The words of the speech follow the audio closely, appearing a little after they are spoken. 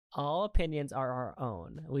All opinions are our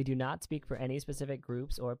own. We do not speak for any specific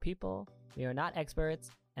groups or people. We are not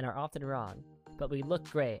experts and are often wrong. But we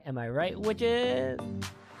look great. Am I right, witches?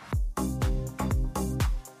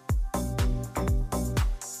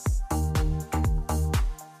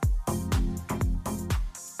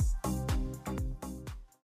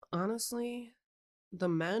 Honestly, the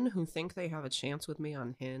men who think they have a chance with me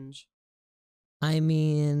on Hinge. I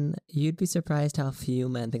mean, you'd be surprised how few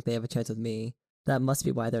men think they have a chance with me. That must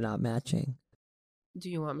be why they're not matching. Do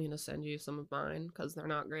you want me to send you some of mine? Because they're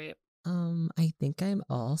not great. I think I'm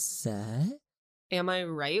all set. Am I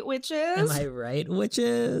right, witches? Am I right,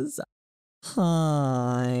 witches?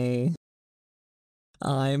 Hi.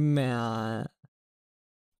 I'm Matt.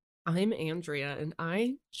 I'm Andrea, and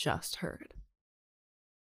I just heard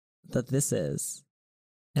that this is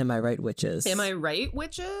Am I Right, Witches? Am I Right,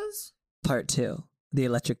 Witches? Part 2, The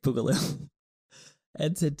Electric Boogaloo.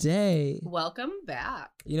 And today... Welcome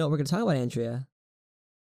back. You know what we're going to talk about, Andrea?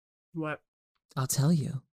 What? I'll tell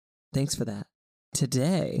you. Thanks for that.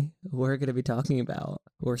 Today, we're going to be talking about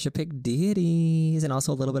worshiping deities and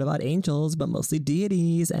also a little bit about angels, but mostly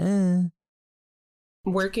deities.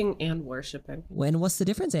 Working and worshiping. What's the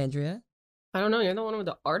difference, Andrea? I don't know. You're the one with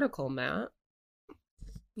the article, Matt.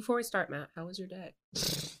 Before we start, Matt, how was your day?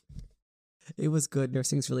 It was good.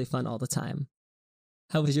 Nursing's really fun all the time.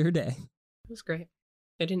 How was your day? It was great.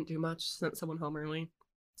 I didn't do much. Sent someone home early.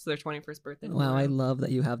 It's their 21st birthday. Wow, I love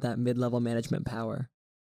that you have that mid-level management power.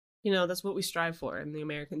 You know, that's what we strive for in the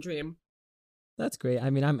American dream. That's great.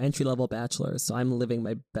 I mean, I'm entry-level bachelor, so I'm living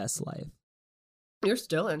my best life. You're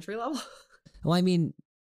still entry-level? Well, I mean,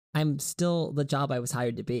 I'm still the job I was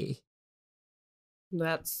hired to be.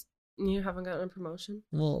 You haven't gotten a promotion?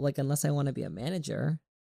 Well, like, unless I want to be a manager.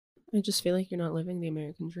 I just feel like you're not living the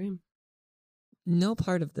American dream. No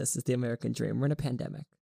part of this is the American dream. We're in a pandemic.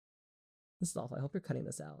 This is awful. I hope you're cutting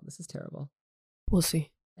this out. This is terrible. We'll see.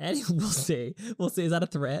 Anyway, we'll see. We'll see. Is that a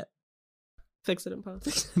threat? Fix it in post.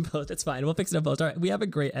 Fix it in post. It's fine. We'll fix it in post. All right. We have a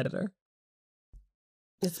great editor.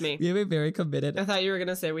 It's me. We have a very committed... I thought you were going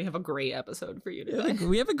to say we have a great episode for you today.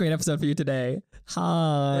 We have a great episode for you today.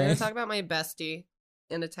 Hi. We're going to talk about my bestie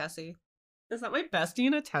and a Tessie. Is that my bestie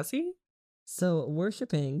and a Tessie? So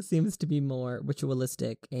worshiping seems to be more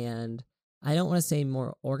ritualistic and I don't want to say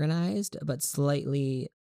more organized, but slightly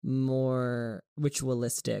more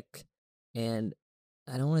ritualistic. And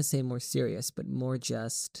I don't want to say more serious, but more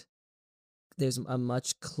just... There's a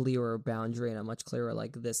much clearer boundary and a much clearer,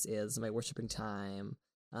 like, this is my worshiping time.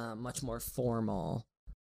 Much more formal,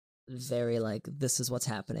 very like, this is what's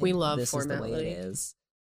happening. We love this formality. Is the way it is,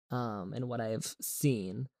 and what I've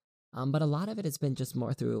seen. But a lot of it has been just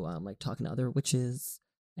more through like talking to other witches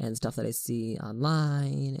and stuff that I see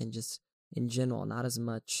online and just in general, not as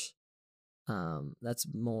much. That's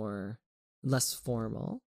less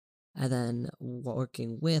formal. And then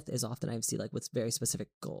working with is often I see like with very specific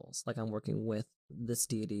goals. Like I'm working with this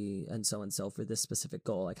deity and so for this specific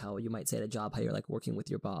goal. Like how you might say at a job, how you're like working with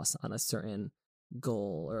your boss on a certain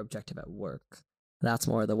goal or objective at work. That's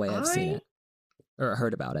more the way I've seen it or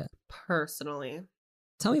heard about it. Personally.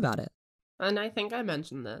 Tell me about it. And I think I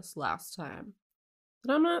mentioned this last time,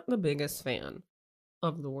 but I'm not the biggest fan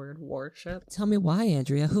of the word worship. Tell me why,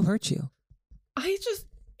 Andrea. Who hurt you?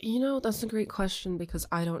 That's a great question because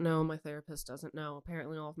I don't know. My therapist doesn't know.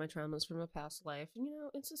 Apparently all of my traumas from a past life. And,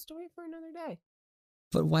 it's a story for another day.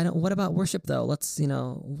 But what about worship, though?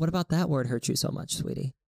 What about that word hurt you so much,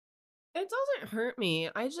 sweetie? It doesn't hurt me.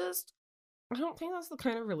 I don't think that's the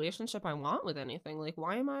kind of relationship I want with anything. Like,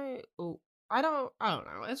 why am I... Oh, I don't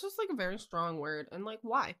know. It's just, like, a very strong word. And, like,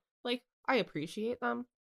 why? Like, I appreciate them.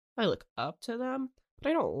 I look up to them. But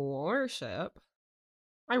I don't worship.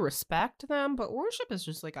 I respect them, but worship is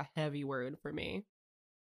just like a heavy word for me.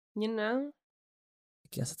 You know? I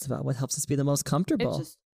guess it's about what helps us be the most comfortable.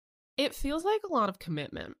 It feels like a lot of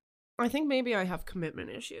commitment. I think maybe I have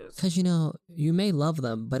commitment issues. Because, you may love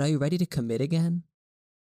them, but are you ready to commit again?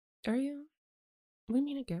 Are you? What do you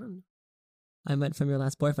mean again? I meant from your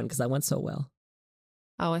last boyfriend because that went so well.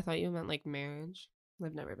 Oh, I thought you meant like marriage.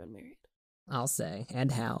 I've never been married. I'll say.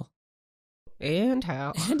 And how. And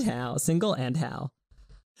how. And how. Single and how.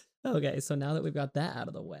 Okay, so now that we've got that out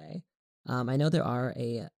of the way, I know there are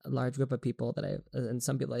a large group of people and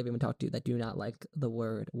some people I've even talked to that do not like the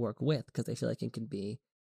word work with because they feel like it can be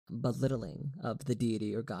belittling of the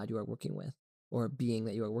deity or God you are working with or being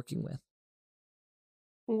that you are working with.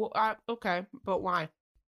 Well, okay, but why?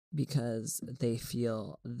 Because they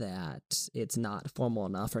feel that it's not formal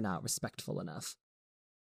enough or not respectful enough.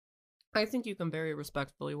 I think you can very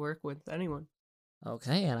respectfully work with anyone.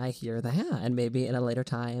 Okay, and I hear that. And maybe in a later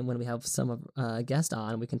time when we have some guest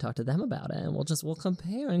on, we can talk to them about it and we'll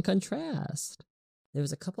compare and contrast. There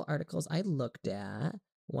was a couple articles I looked at.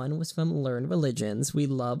 One was from Learn Religions. We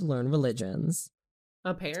love Learn Religions.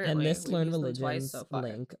 Apparently. And this We've Learn used them twice Religions so far.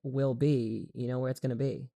 link will be, you know where it's going to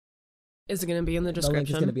be? Is it going to be in the The link is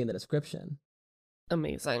description? going to be in the description.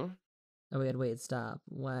 Amazing. Oh, wait, stop.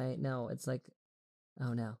 Why? No, it's like,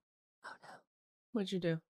 oh no. Oh no. What'd you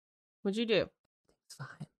do? What'd you do? It's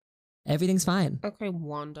fine. Everything's fine. Okay,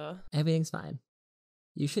 Wanda. Everything's fine.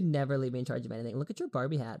 You should never leave me in charge of anything. Look at your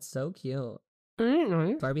Barbie hat. So cute.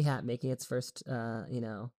 Nice. Barbie hat making its first,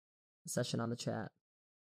 session on the chat.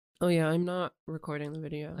 Oh yeah, I'm not recording the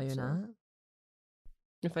video. Oh, you're not?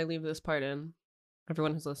 If I leave this part in,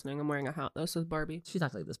 everyone who's listening, I'm wearing a hat that says Barbie. She's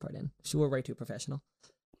not going to leave this part in. She will way too professional.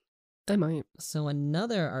 I might. So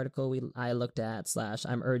another article I looked at /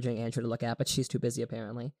 I'm urging Andrew to look at, but she's too busy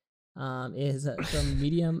apparently, is from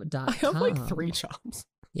medium.com. I have like 3 jobs.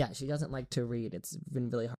 Yeah, she doesn't like to read. It's been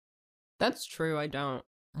really hard. That's true, I don't.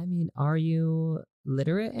 I mean, are you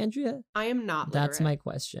literate, Andrea? I am not literate. That's my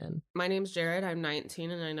question. My name's Jared, I'm 19,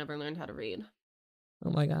 and I never learned how to read.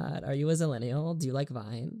 Oh my god, are you a zillennial? Do you like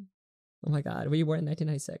Vine? Oh my god, were you born in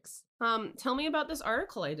 1996? Tell me about this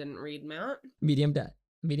article I didn't read, Matt.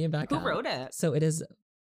 Medium.com. Who wrote it? So it is...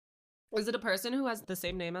 Is it a person who has the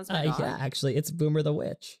same name as my dog? Yeah, actually, it's Boomer the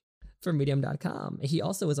Witch for Medium.com. He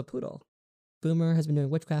also is a poodle. Boomer has been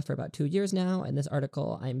doing witchcraft for about 2 years now, and this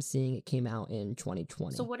article I'm seeing it came out in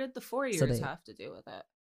 2020. So what did the 4 years have to do with it?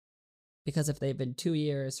 Because if they've been 2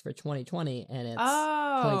 years for 2020 and it's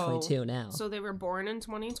 2022 now. So they were born in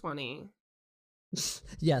 2020.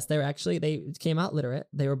 Yes, they came out literate.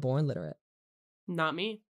 They were born literate. Not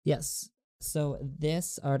me. Yes. So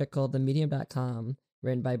this article, the medium.com,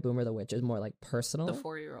 written by Boomer the Witch, is more like personal. The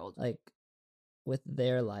 4-year-old. Like with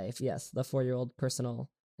their life. Yes, the 4-year-old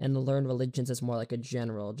personal. And the Learn Religions is more like a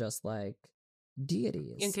general, just like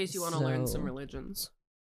deities. In case you want to learn some religions.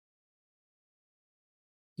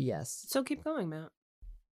 Yes. So keep going, Matt.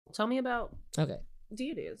 Tell me about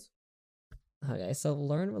deities. Okay, so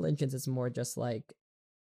Learn Religions is more just like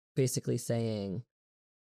basically saying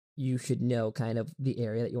you should know kind of the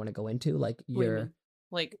area that you want to go into. Like your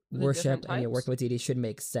like worship and your working with deities should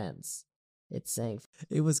make sense. It's saying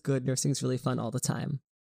it was good. Nursing's really fun all the time.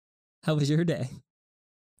 How was your day?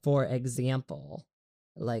 For example,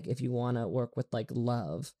 like if you want to work with like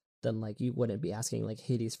love, then like you wouldn't be asking like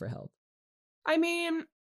Hades for help. I mean,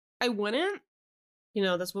 I wouldn't. You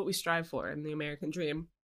know, that's what we strive for in the American dream.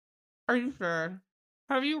 Are you sure?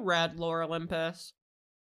 Have you read Lore Olympus?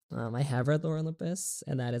 I have read Lore Olympus,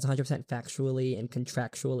 and that is 100% factually and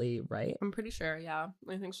contractually right. I'm pretty sure, yeah.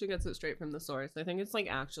 I think she gets it straight from the source. I think it's like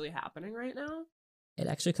actually happening right now. It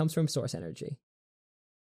actually comes from source energy.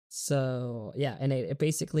 So, yeah, and it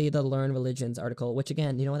basically the Learn Religions article, which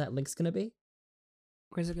again, you know what that link's going to be?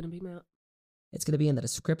 Where's it going to be, Matt? It's going to be in the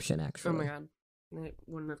description, actually. Oh my god. I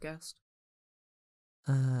wouldn't have guessed.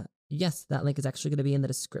 Yes, that link is actually going to be in the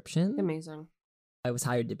description. Amazing. I was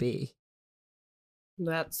hired to be.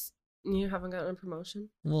 You haven't gotten a promotion?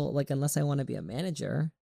 Well, like, unless I want to be a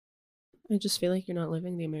manager. I just feel like you're not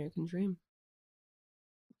living the American dream.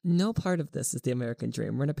 No part of this is the American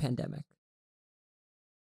dream. We're in a pandemic.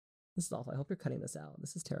 This is awful. I hope you're cutting this out.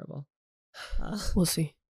 This is terrible. We'll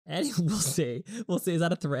see. We'll see. We'll see. Is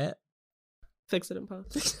that a threat? Fix it in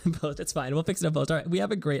post. Fix it in post. It's fine. We'll fix it in post. All right. We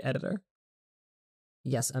have a great editor.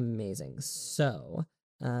 Yes, amazing. So,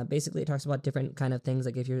 basically, it talks about different kind of things.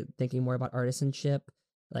 Like if you're thinking more about artisanship,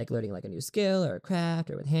 like learning like a new skill or a craft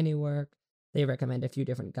or with handiwork, they recommend a few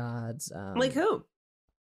different gods. Like who?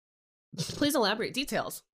 Please elaborate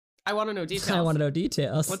details. I want to know details. I want to know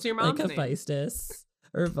details. What's your mom's name? name? Hephaestus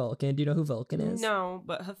or Vulcan. Do you know who Vulcan is? No,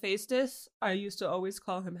 but Hephaestus, I used to always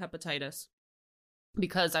call him hepatitis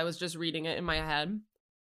because I was just reading it in my head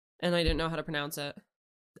and I didn't know how to pronounce it.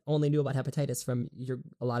 Only knew about hepatitis from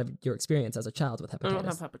a lot of your experience as a child with hepatitis. I don't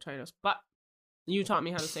have hepatitis, but you taught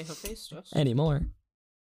me how to say Hephaestus. Anymore.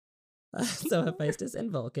 So Hephaestus and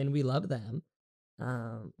Vulcan, we love them.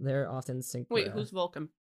 They're often synchronized. Wait, who's Vulcan?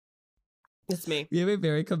 It's me. We have a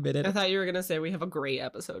very committed... I thought you were going to say we have a great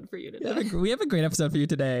episode for you today. We have a great episode for you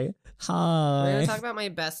today. Hi. We're going to talk about my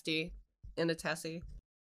bestie in a Tessie.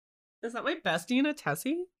 Is that my bestie in a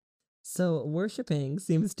Tessie? So worshipping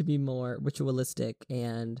seems to be more ritualistic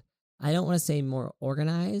and I don't want to say more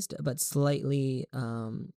organized, but slightly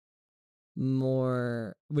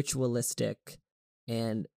more ritualistic,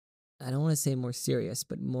 and I don't want to say more serious,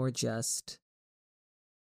 but more just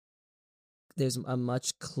there's a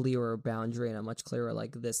much clearer boundary and a much clearer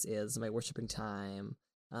like this is my worshiping time,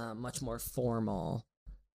 much more formal.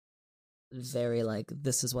 very like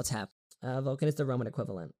this is what's happening. Vulcan is the Roman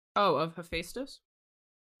equivalent. Oh, of Hephaestus?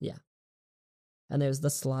 Yeah. And there's the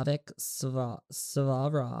Slavic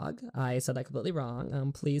Svarog. I said that completely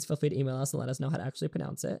wrong. Please feel free to email us and let us know how to actually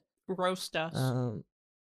pronounce it. Roast us.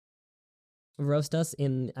 Roast us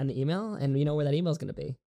in an email, and you know where that email is going to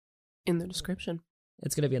be. In the description.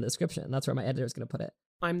 It's going to be in the description. That's where my editor is going to put it.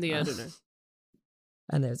 I'm the editor.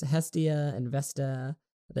 And there's Hestia and Vesta.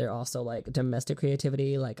 They're also like domestic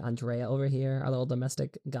creativity, like Andrea over here, our little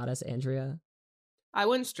domestic goddess Andrea. I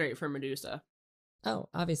went straight for Medusa. Oh,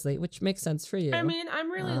 obviously, which makes sense for you. I mean,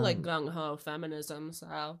 I'm really like gung-ho feminism,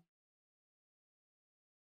 so.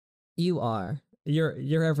 You are.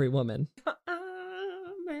 You're every woman.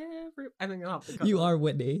 I think I'll have to cut You that. are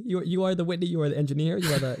Whitney. You are the Whitney. You are the engineer.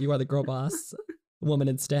 You are the girl boss, woman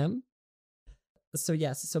in STEM. So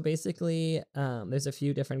yes. So basically, there's a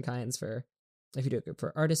few different kinds for if you do it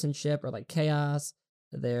for artisanship or like chaos.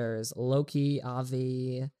 There's Loki,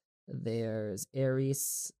 Avi. There's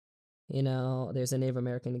Ares. You know, there's a Native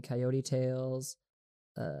American Coyote Tales.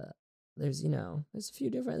 There's a few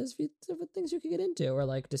different things you could get into, or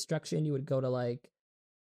like destruction. You would go to like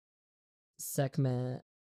Sekhmet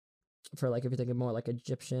for like if you're thinking more like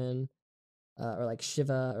Egyptian, or like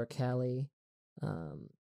Shiva or Kali,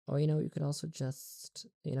 or you could also just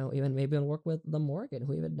even maybe work with the Morgan.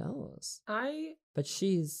 Who even knows? But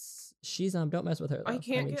she's don't mess with her. Though. I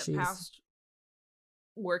can't get past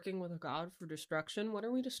working with a god for destruction. What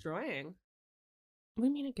are we destroying? What do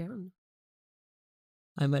you mean again?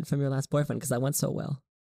 I meant from your last boyfriend because that went so well.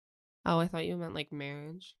 Oh, I thought you meant like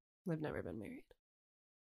marriage. I've never been married.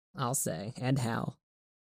 I'll say, and how.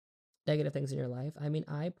 Negative things in your life. I mean,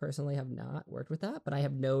 I personally have not worked with that, but I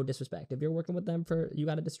have no disrespect. If you're working with them for you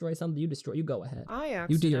got to destroy something, you go ahead. I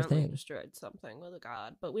accidentally you do your thing. Destroyed something with a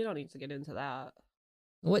god, but we don't need to get into that.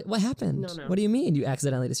 What happened? No. What do you mean you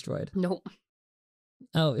accidentally destroyed? Nope.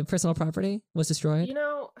 Oh, personal property was destroyed?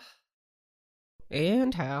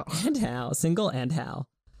 And how? And how. Single and how.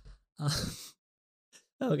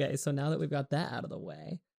 Okay, so now that we've got that out of the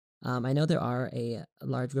way, I know there are a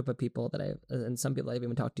large group of people and some people I've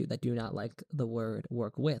even talked to that do not like the word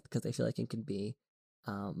work with because they feel like it can be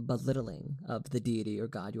belittling of the deity or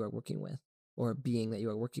god you are working with or being that you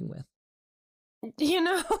are working with.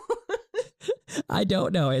 I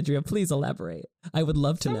don't know, Andrea. Please elaborate. I would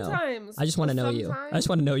love to know. I just want to know you. I just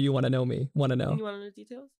want to know you want to know me. Want to know. You want to know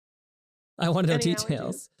details? I want to know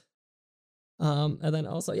details. And then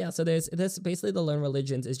also, yeah, so there's this basically the learned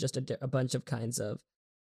religions is just a bunch of kinds of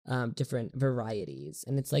different varieties.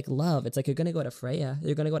 And it's like love. It's like you're going to go to Freya.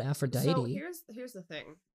 You're going to go to Aphrodite. So here's the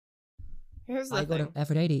thing. I go to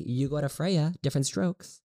Aphrodite. You go to Freya. Different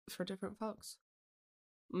strokes. For different folks.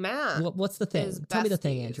 Matt. What's the thing? Tell me the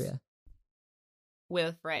thing, Andrea.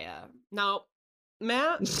 With Freya. No,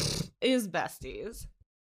 Matt is besties.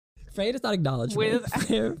 Freya does not acknowledge with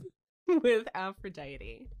me. With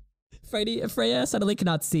Aphrodite. Freya suddenly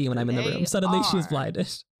cannot see when I'm in the room. Suddenly she's blinded.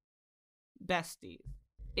 Besties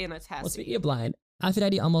in a test. Well, speaking of blind,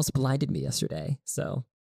 Aphrodite almost blinded me yesterday, so.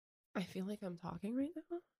 I feel like I'm talking right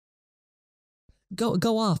now.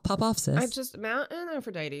 Go off, pop off, sis. Matt and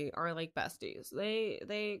Aphrodite are like besties.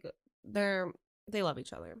 They love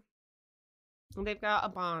each other. They've got a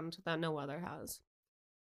bond that no other has.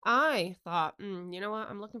 I thought, you know what?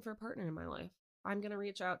 I'm looking for a partner in my life. I'm going to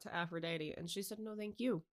reach out to Aphrodite. And she said, no, thank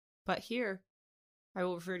you. But here, I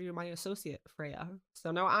will refer you to my associate, Freya.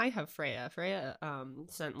 So now I have Freya. Freya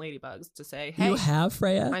sent ladybugs to say, hey. You have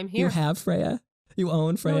Freya? I'm here. You have Freya? You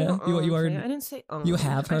own Freya? No, you are. Freya. I didn't say own. You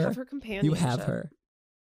have her? I have her companionship. You have her.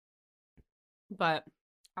 But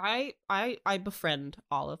I befriend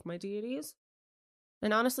all of my deities.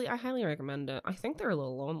 And honestly, I highly recommend it. I think they're a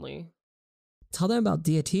little lonely. Tell them about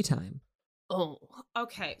deity time. Oh,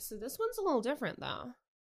 okay. So this one's a little different, though.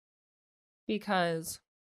 Because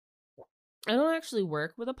I don't actually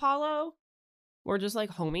work with Apollo. We're just like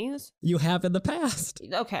homies. You have in the past.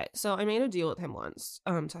 Okay, so I made a deal with him once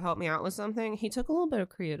to help me out with something. He took a little bit of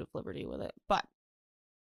creative liberty with it, but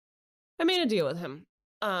I made a deal with him.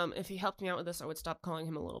 If he helped me out with this, I would stop calling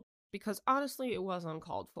him a little. Because honestly, it was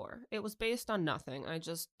uncalled for. It was based on nothing. I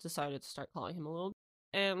just decided to start calling him a little.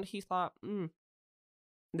 And he thought,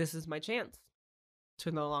 this is my chance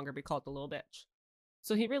to no longer be called the little bitch.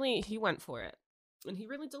 So he went for it. And he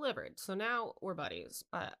really delivered. So now we're buddies.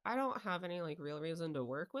 But I don't have any real reason to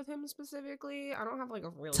work with him specifically. I don't have a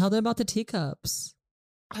real. Tell them about the teacups.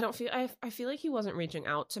 I feel like he wasn't reaching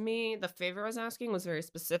out to me. The favor I was asking was very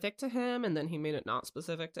specific to him, and then he made it not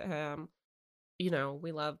specific to him.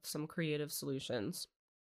 We love some creative solutions.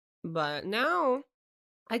 But now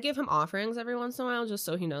I give him offerings every once in a while just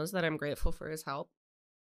so he knows that I'm grateful for his help.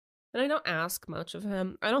 And I don't ask much of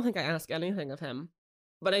him. I don't think I ask anything of him,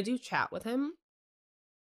 but I do chat with him.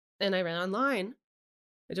 And I ran online.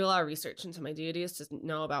 I do a lot of research into my deities to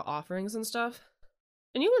know about offerings and stuff.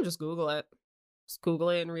 And you can just Google it. Just Google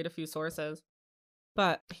it and read a few sources.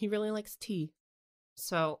 But he really likes tea.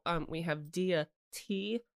 So we have Dia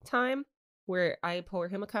tea time where I pour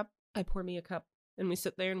him a cup, I pour me a cup, and we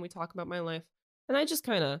sit there and we talk about my life. And I just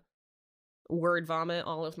kind of word vomit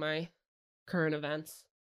all of my current events.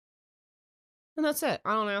 And that's it.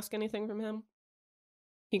 I don't ask anything from him.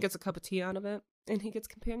 He gets a cup of tea out of it, and he gets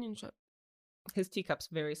companionship. His teacup's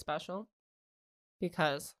very special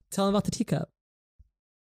because Tell him about the teacup.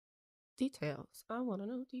 details. I want to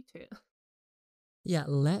know details. Yeah,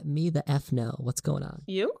 let me the F know what's going on.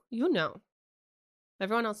 You know.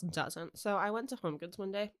 Everyone else doesn't. So I went to Home Goods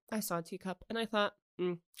one day. I saw a teacup, and I thought,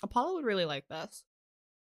 Apollo would really like this.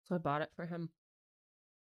 So I bought it for him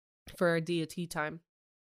for our deity time.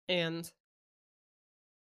 And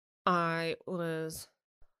I was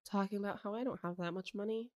talking about how I don't have that much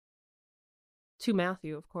money. To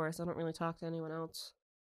Matthew, of course. I don't really talk to anyone else.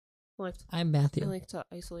 I'm Matthew. I like to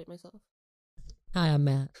isolate myself. Hi, I'm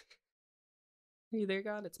Matt. Hey there,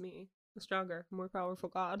 God, it's me. The stronger, more powerful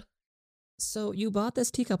God. So you bought this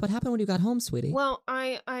teacup. What happened when you got home, sweetie? Well,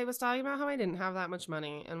 I was talking about how I didn't have that much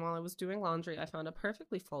money, and while I was doing laundry, I found a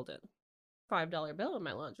perfectly folded $5 bill in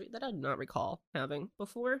my laundry that I did not recall having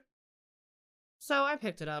before. So I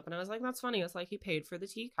picked it up, and I was like, that's funny. It's like he paid for the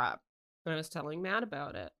teacup. And I was telling Matt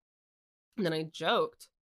about it. And then I joked.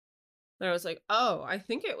 And I was like, oh, I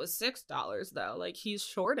think it was $6, though. Like, he's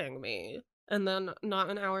shorting me. And then not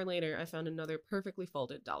an hour later, I found another perfectly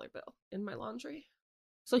folded dollar bill in my laundry.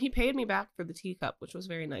 So he paid me back for the teacup, which was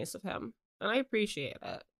very nice of him. And I appreciate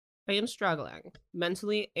it. I am struggling,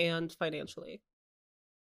 mentally and financially.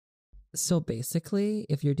 So basically,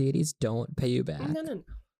 if your deities don't pay you back, No.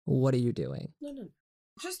 what are you doing? No.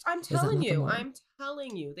 Just, I'm telling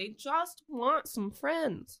you, they just want some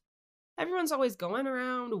friends. Everyone's always going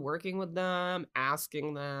around, working with them,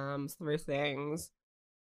 asking them for things.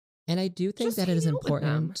 And I do think Just that it is hang out with them.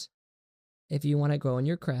 important if you want to grow in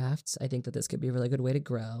your crafts. I think that this could be a really good way to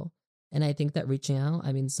grow. And I think that reaching out,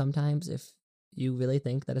 I mean, sometimes if you really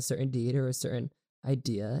think that a certain deed or a certain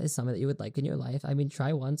idea is something that you would like in your life, I mean,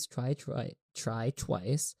 try once, try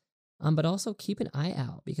twice. But also keep an eye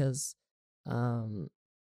out because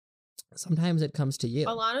sometimes it comes to you.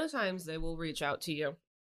 A lot of times they will reach out to you.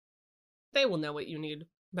 They will know what you need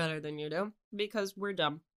better than you do because we're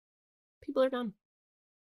dumb. People are dumb.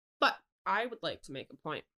 But I would like to make a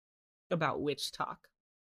point about witch talk.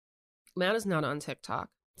 Matt is not on TikTok,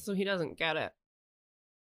 so he doesn't get it.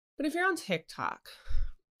 But if you're on TikTok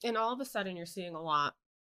and all of a sudden you're seeing a lot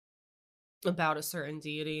about a certain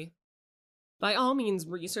deity, by all means,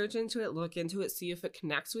 research into it, look into it, see if it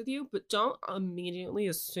connects with you, but don't immediately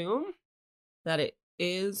assume that it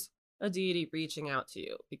is a deity reaching out to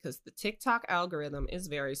you because the TikTok algorithm is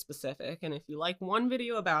very specific. And if you like one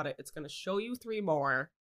video about it, it's going to show you 3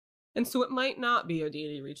 more. And so it might not be a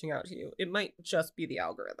deity reaching out to you. It might just be the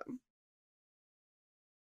algorithm.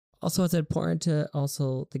 Also, it's important to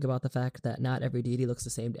also think about the fact that not every deity looks the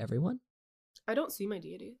same to everyone. I don't see my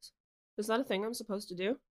deities. Is that a thing I'm supposed to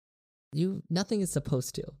do? Nothing is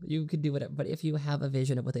supposed to. You could do whatever, but if you have a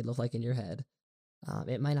vision of what they look like in your head,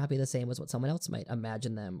 it might not be the same as what someone else might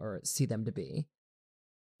imagine them or see them to be.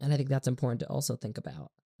 And I think that's important to also think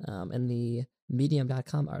about. In the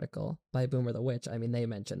Medium.com article by Boomer the Witch, I mean, they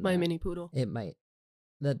mentioned My mini poodle.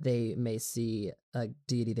 That they may see a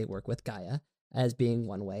deity they work with, Gaia, as being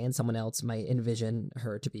one way, and someone else might envision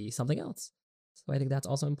her to be something else. So I think that's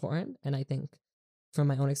also important. And I think from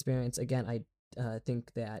my own experience, again, I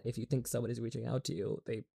think that if you think somebody's reaching out to you,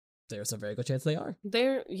 there's a very good chance they are.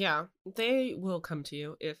 They will come to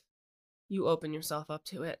you if you open yourself up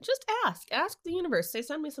to it. Just ask the universe. Say,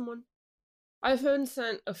 send me someone. I've been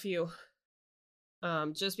sent a few,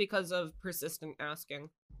 just because of persistent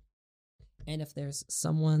asking. And if there's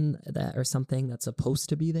someone that or something that's supposed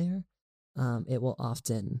to be there, it'll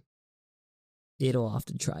often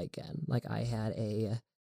try again. Like I had a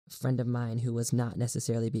friend of mine who was not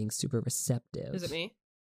necessarily being super receptive. Is it me?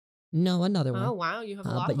 No, another one. Oh wow, you have a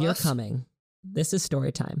lot of but you're us. coming. This is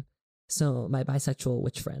story time. So my bisexual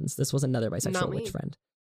witch friends. This was another bisexual witch friend,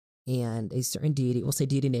 and a certain deity. We'll say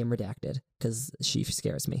deity name redacted because she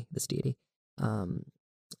scares me. This deity.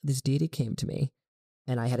 This deity came to me,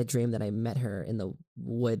 and I had a dream that I met her in the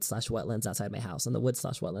wood/wetlands outside my house. And the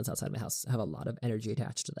wood/wetlands outside my house have a lot of energy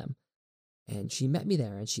attached to them. And she met me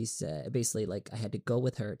there, and she said basically like I had to go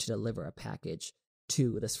with her to deliver a package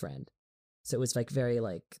to this friend. So it was like very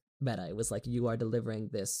like meta. It was like you are delivering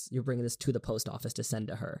this, you're bringing this to the post office to send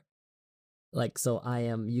to her. Like, so I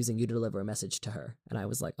am using you to deliver a message to her. And I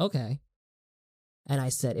was like, okay. And I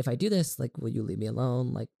said, if I do this, like, will you leave me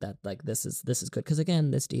alone? Like that, like this is good. Because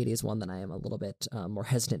again, this deity is one that I am a little bit more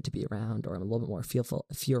hesitant to be around, or I'm a little bit more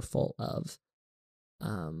fearful of.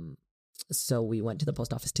 So we went to the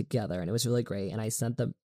post office together, and it was really great. And I sent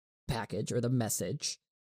the package or the message,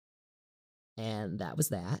 and that was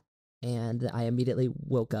that. And I immediately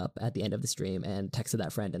woke up at the end of the stream and texted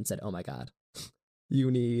that friend and said, "Oh my god,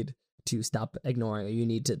 you need to stop ignoring. You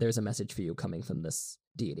need to. There's a message for you coming from this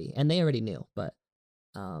deity." And they already knew, but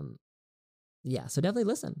yeah. So definitely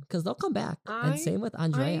listen, because they'll come back. And I same with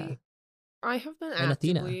Andrea I have been and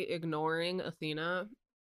Athena. actively ignoring Athena,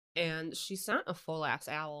 and she sent a full ass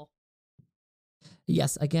owl.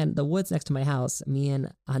 Yes, again, the woods next to my house. Me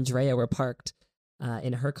and Andrea were parked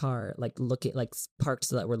in her car, like parked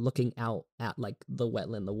so that we're looking out at like the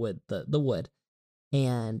wetland, the wood.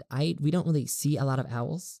 And we don't really see a lot of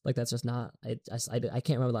owls. Like that's just not. I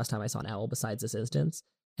can't remember the last time I saw an owl besides this instance.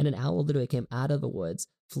 And an owl literally came out of the woods,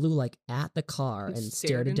 flew like at the car, and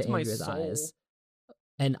stared into Andrea's eyes.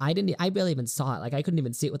 And I barely even saw it. Like I couldn't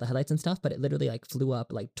even see it with the headlights and stuff, but it literally like flew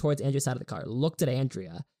up like towards Andrea's side of the car, looked at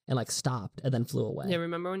Andrea, and like stopped and then flew away. Yeah,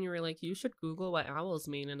 remember when you were like, you should Google what owls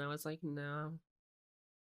mean? And I was like, no.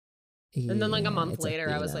 Yeah, and then like a month later,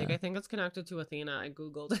 Athena. I was like, I think it's connected to Athena. I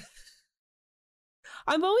Googled.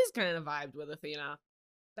 I've always kind of vibed with Athena.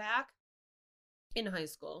 Back in high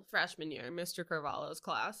school, freshman year, Mr. Carvalho's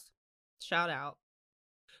class. Shout out.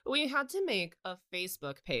 We had to make a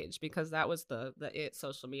Facebook page because that was the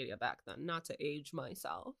social media back then. Not to age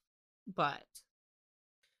myself, but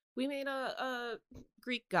we made a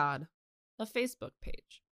Greek god a Facebook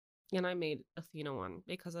page, and I made Athena one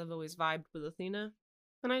because I've always vibed with Athena,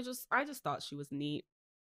 and I just thought she was neat.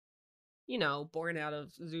 You know, born out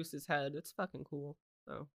of Zeus's head. It's fucking cool.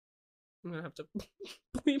 So I'm gonna have to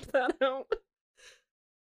bleep that out.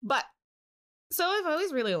 But so I've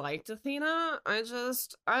always really liked Athena. I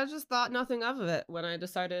just thought nothing of it when I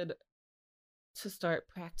decided to start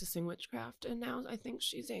practicing witchcraft, and now I think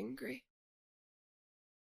she's angry.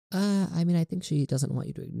 I mean, I think she doesn't want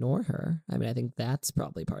you to ignore her. I mean, I think that's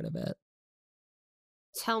probably part of it.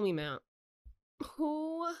 Tell me, Matt,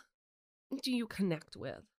 who do you connect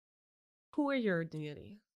with? Who are your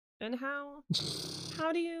deities? And how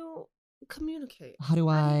do you communicate? How do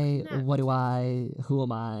I, connect? what do I, who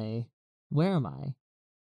am I, where am I,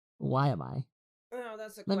 why am I? Oh,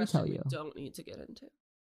 that's a Let me question tell you. we don't need to get into.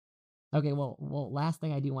 Okay, well, last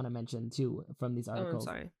thing I do want to mention too from these articles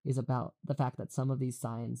is about the fact that some of these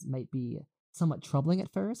signs might be somewhat troubling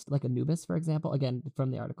at first, like Anubis, for example. Again,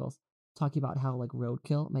 from the articles, talking about how like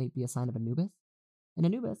roadkill might be a sign of Anubis. And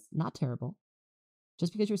Anubis, not terrible.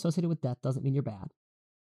 Just because you're associated with death doesn't mean you're bad.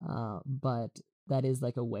 But that is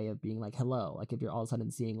like a way of being like, hello. Like if you're all of a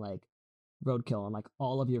sudden seeing like roadkill on like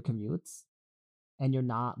all of your commutes, and you're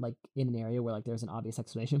not like in an area where like there's an obvious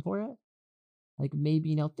explanation for it, like maybe,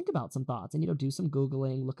 you know, think about some thoughts and, you know, do some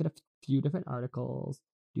Googling, look at a few different articles,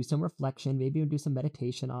 do some reflection, maybe even do some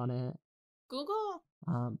meditation on it. Google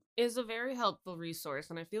is a very helpful resource,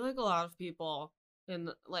 and I feel like a lot of people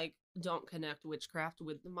don't connect witchcraft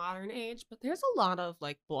with the modern age, but there's a lot of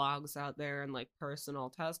like blogs out there and like personal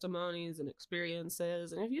testimonies and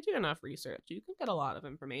experiences, and if you do enough research, you can get a lot of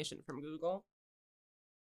information from Google.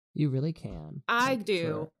 You really can. I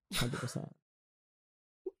do. 100%.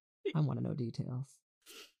 I want to know details.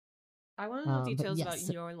 I want to know details about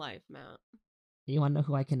your life, Matt. You want to know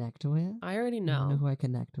who I connect with? I already know. You want to know who I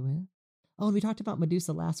connect with? Oh, and we talked about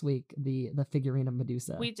Medusa last week, the figurine of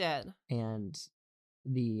Medusa. We did. And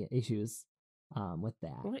the issues with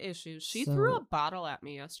that. What issues? She threw a bottle at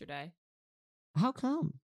me yesterday. How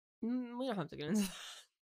come? We don't have to get into that.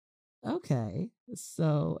 Okay.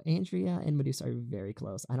 So Andrea and Medusa are very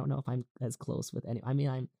close. I don't know if I'm as close with any. I mean,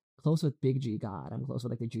 I'm close with Big G God. I'm close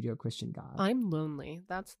with like the Judeo-Christian God. I'm lonely.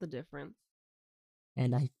 That's the difference.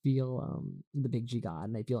 And I feel the Big G God,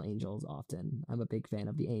 and I feel angels often. I'm a big fan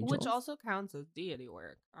of the angels. Which also counts as deity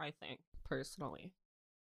work, I think, personally.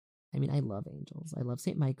 I mean, I love angels. I love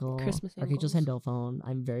St. Michael, Christmas Archangel angels. Sandalphon.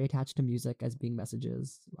 I'm very attached to music as being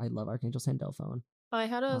messages. I love Archangel Sandalphon. I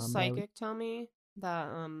had a psychic tell me that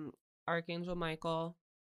Archangel Michael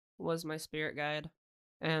was my spirit guide,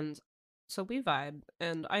 and so we vibe,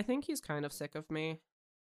 and I think he's kind of sick of me.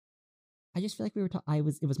 I just feel like we were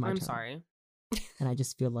it was my turn. I'm sorry. And I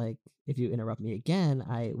just feel like if you interrupt me again,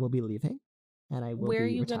 I will be leaving, and I will Where be are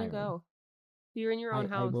you retiring. Gonna go? You're in your own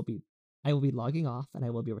house. I will be logging off, and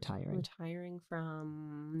I will be retiring. Retiring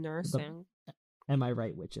from nursing. Am I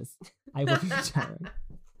right, witches? I will be retiring.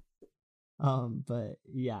 But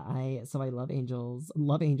yeah, I love angels,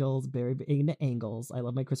 very big into angles. I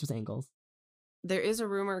love my Christmas angles. There is a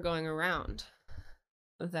rumor going around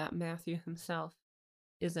that Matthew himself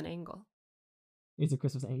is an angel. It's a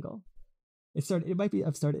Christmas angle. It might be.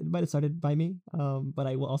 It might have started by me. But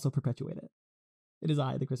I will also perpetuate it. It is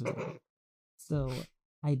I, the Christmas angle. So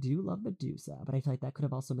I do love Medusa, but I feel like that could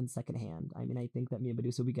have also been secondhand. I mean, I think that me and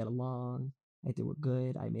Medusa we get along. I think we're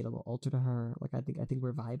good. I made a little altar to her. Like I think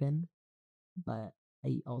we're vibing. But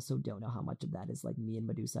I also don't know how much of that is like me and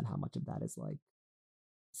Medusa and how much of that is like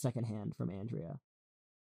secondhand from Andrea.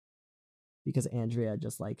 Because Andrea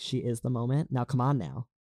just like she is the moment. Now come on now.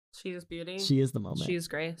 She is beauty. She is the moment. She is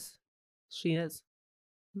grace. She is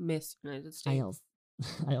Miss United States.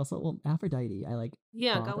 I also well Aphrodite. I like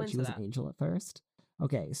thought go that into she was that. an angel at first.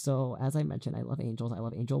 Okay, so as I mentioned, I love angels. I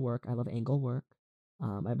love angel work. I love angle work.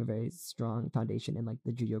 I have a very strong foundation in like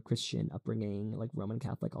the Judeo-Christian upbringing, like Roman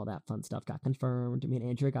Catholic, all that fun stuff got confirmed. Me and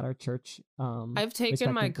Andrea got our church. I've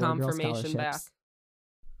taken my respected boy girl confirmation back. scholarships.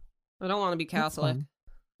 I don't want to be That's Catholic.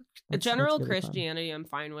 fun. General really Christianity I'm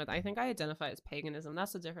fine with. I think I identify as paganism.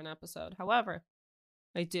 That's a different episode. However,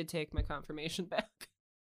 I did take my confirmation back.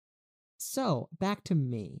 So back to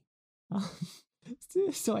me.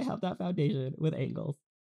 So I have that foundation with angles.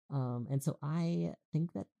 And so I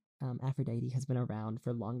think that Aphrodite has been around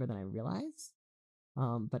for longer than I realized.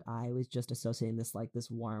 But I was just associating this like this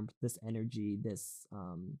warmth, this energy, this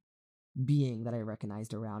being that I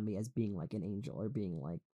recognized around me as being like an angel or being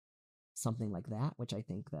like something like that, which I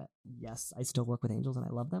think that yes, I still work with angels and I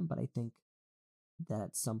love them, but I think that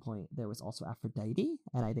at some point there was also Aphrodite,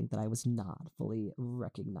 and I think that I was not fully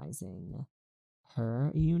recognizing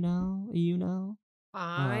her, you know.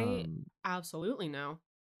 I absolutely know.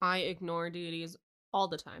 I ignore deities all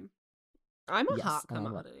the time. I'm a Yes, hot and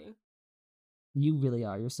commodity. you really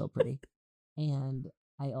are. You're so pretty. And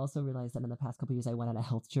I also realized that in the past couple years, I went on a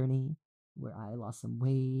health journey where I lost some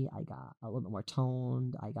weight. I got a little bit more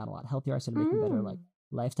toned. I got a lot healthier. I started making better like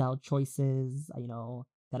lifestyle choices.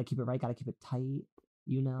 Gotta keep it right. Gotta keep it tight.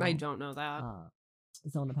 I don't know that.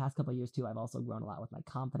 So in the past couple of years too, I've also grown a lot with my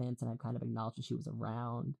confidence, and I've kind of acknowledged that she was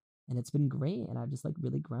around, and it's been great. And I've just like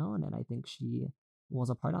really grown, and I think she was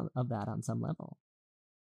a part of that on some level.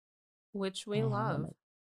 Which we And love.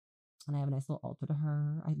 I have a nice little altar to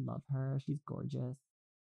her. I love her. She's gorgeous.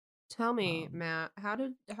 Tell me, Matt, how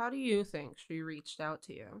do you think she reached out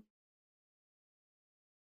to you?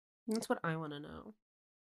 That's what I want to know.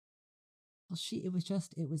 Well,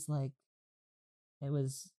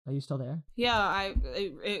 are you still there? Yeah,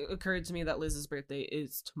 it occurred to me that Liz's birthday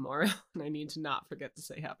is tomorrow, and I need to not forget to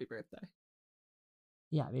say happy birthday.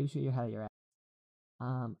 Yeah, maybe show you how you're at.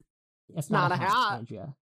 It's not a hat,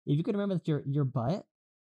 Andrea. If you could remember that your butt,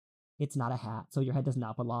 it's not a hat, so your head does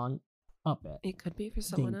not belong up it. It could be for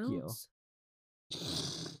someone else.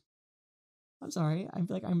 I'm sorry. I feel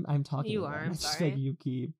like I'm talking. You are. I'm just sorry. like you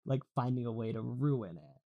keep like finding a way to ruin it.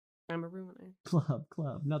 I'm a ruiner. Club,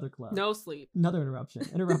 another club. No sleep. Another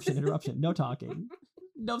interruption. No talking.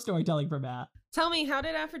 No storytelling for Matt. Tell me, how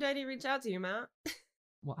did Aphrodite reach out to you, Matt?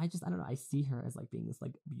 Well, I don't know. I see her as like being this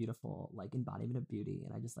like beautiful like embodiment of beauty,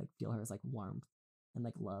 and I just like feel her as like warmth and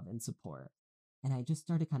like love and support. And I just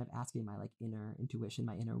started kind of asking my like inner intuition,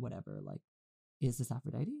 my inner whatever, like, is this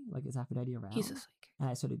Aphrodite? Like, is Aphrodite around? He's a psychic. And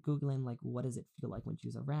I started Googling, like, what does it feel like when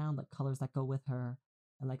she's around? Like, colors that go with her.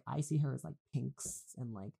 And, like, I see her as, like, pinks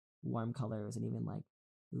and, like, warm colors and even, like,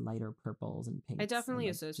 lighter purples and pinks. I definitely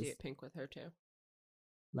and, like, associate pink with her, too.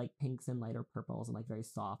 Like, pinks and lighter purples and, like, very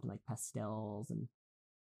soft and, like, pastels. And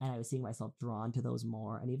I was seeing myself drawn to those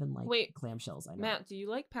more. And even, like, clamshells. I know. Matt, do you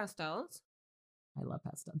like pastels? I love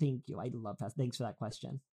pastels. Thank you. I love pastels. Thanks for that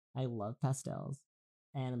question. I love pastels.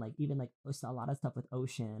 And like even like a lot of stuff with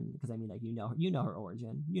ocean, because I mean like you know her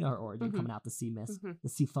origin, coming out the sea mist, the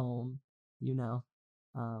sea foam, so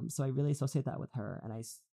I really associate that with her, and I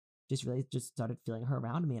just really just started feeling her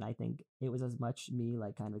around me, and I think it was as much me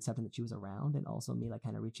like kind of accepting that she was around, and also me like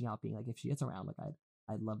kind of reaching out, being like if she is around, like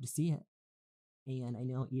I'd love to see it. And I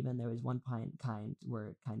know even there was one kind where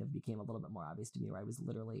it kind of became a little bit more obvious to me, where I was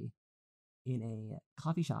literally in a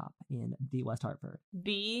coffee shop in the West Hartford.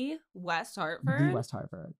 The West Hartford? The West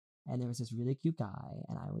Hartford. And there was this really cute guy,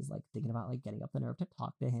 and I was like thinking about like getting up the nerve to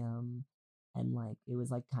talk to him. And like it was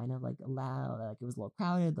like kind of like loud, like it was a little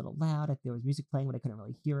crowded, a little loud. Like, there was music playing, but I couldn't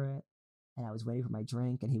really hear it. And I was waiting for my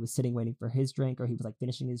drink, and he was sitting waiting for his drink, or he was like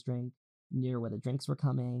finishing his drink near where the drinks were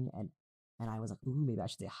coming. And I was like, ooh, maybe I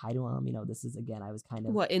should say hi to him. This is again, I was kind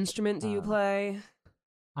of. What instrument do you play?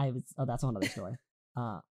 That's a whole other story.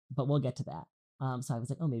 But we'll get to that. So I was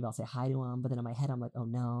like, oh, maybe I'll say hi to him. But then in my head, I'm like, oh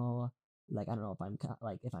no, like I don't know if I'm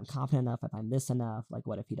if I'm confident enough, if I'm this enough. Like,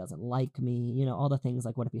 what if he doesn't like me? All the things.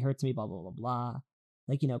 Like, what if he hurts me? Blah blah blah blah.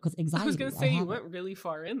 Like, because I was gonna anxiety, I say you have it. went really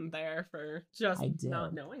far in there for just I not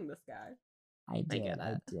did. knowing this guy. I I get did. I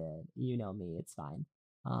it. did. You know me, it's fine.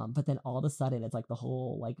 But then all of a sudden, it's like the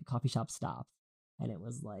whole like coffee shop stopped, and it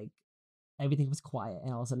was like everything was quiet,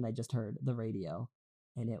 and all of a sudden, I just heard the radio,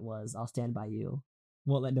 and it was "I'll stand by you,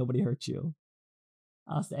 won't let nobody hurt you."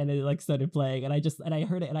 And it like started playing, and I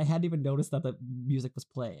heard it, and I hadn't even noticed that the music was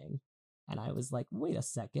playing, and I was like, "Wait a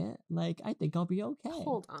second, like I think I'll be okay."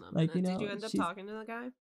 Hold on a Like minute. Did you end up she's talking to the guy?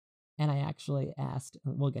 and I actually asked.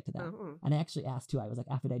 We'll get to that. Oh, And I actually asked too. I was like,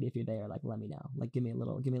 Aphrodite, if you're there, like let me know. Like give me a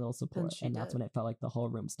little and support. she And that's when did. it felt like the whole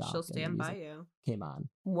room She'll stopped and the stand by music you. came on.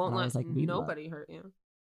 Won't And I let was like, we love. nobody hurt you.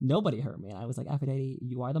 Nobody hurt me. And I was like, Aphrodite,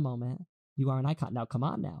 you are the moment. You are an icon. Now come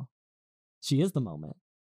on now. She is the moment.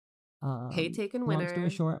 Hey, taken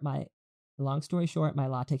Long story winner. short, my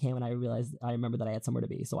latte came and I remembered that I had somewhere to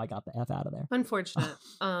be, so I got the F out of there. Unfortunate.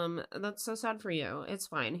 That's so sad for you. It's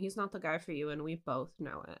fine. He's not the guy for you, and we both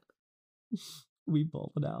know it. We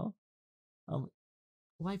both know. Um,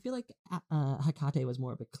 well, I feel like Hecate was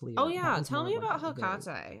more of a clear. Oh That yeah, was tell more me of like about a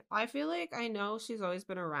very. Hecate. I feel like I know she's always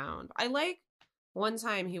been around. I like one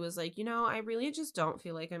time he was like, I really just don't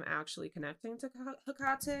feel like I'm actually connecting to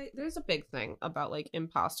Hecate. There's a big thing about like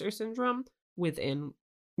imposter syndrome within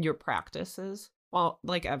your practices. Well,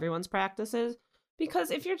 like everyone's practices.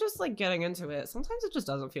 Because if you're just like getting into it, sometimes it just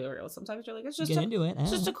doesn't feel real. Sometimes you're like, Get into it.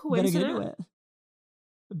 it's just a Better get into coincidence. it.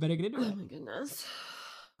 Better get into Oh it. my goodness.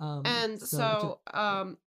 And So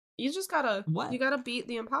to you just what? gotta beat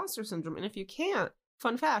the imposter syndrome. And if you can't,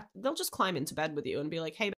 fun fact, they'll just climb into bed with you and be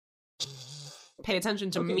like, hey, pay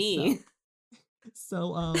attention to Okay, me.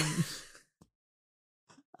 so I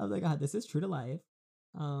was like, God, this is true to life.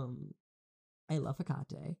 I love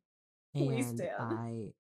Hecate, We and stand.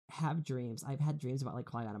 I have dreams. I've had dreams about like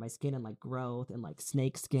crawling out of my skin and like growth and like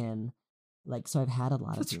snake skin. Like, so I've had a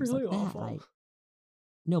lot of That's dreams really like that. awful.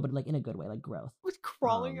 No, but like in a good way, like growth. With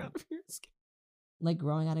crawling Um, out of your skin. like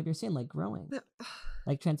growing out of your skin, like growing,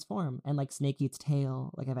 like transform, and like snake eats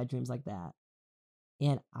tail. Like I've had dreams like that,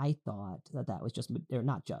 and I thought that was just, or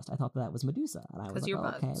not just. I thought that was Medusa, and I was Because like, you're oh,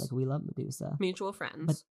 okay, buds. like we love Medusa, Mutual but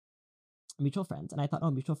friends. mutual friends, and I thought,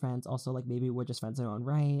 oh, mutual friends. Also, like maybe we're just friends in our own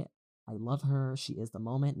right. I love her. She is the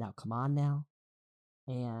moment. Now, come on now.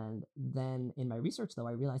 And then in my research, though,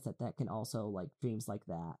 I realized that can also like dreams like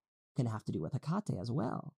that can have to do with Hecate as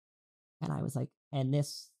well. And I was like, and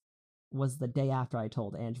this was the day after I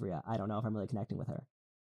told Andrea, I don't know if I'm really connecting with her.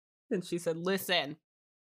 And she said, listen.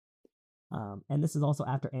 And this is also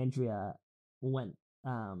after Andrea went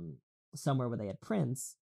somewhere where they had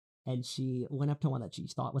prints, and she went up to one that she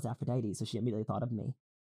thought was Aphrodite, so she immediately thought of me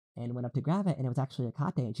and went up to grab it, and it was actually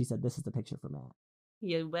Hecate, and she said, "This is the picture for Matt."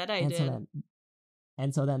 You bet I And so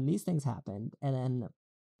did. then, these things happened, and then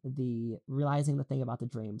the realizing the thing about the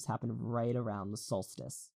dreams happened right around the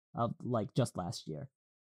solstice of like just last year.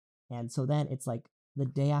 And so then it's like the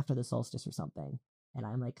day after the solstice or something. And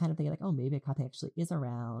I'm like kind of thinking like, oh, maybe Akate actually is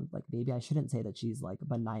around. Like maybe I shouldn't say that she's like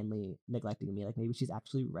benignly neglecting me. Like maybe she's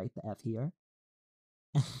actually right the F here.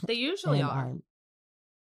 They usually and are.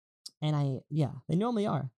 I'm yeah, they normally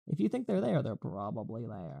are. If you think they're there, they're probably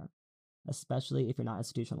there. Especially if you're not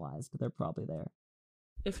institutionalized, they're probably there.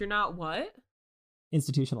 If you're not what?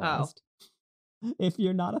 Institutionalized. If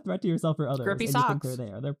you're not a threat to yourself or others Grippy and you think socks.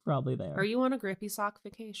 they're probably there. Are you on a grippy sock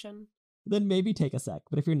vacation? Then maybe take a sec.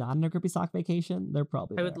 But if you're not on a grippy sock vacation, they're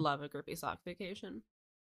probably I there. would love a grippy sock vacation.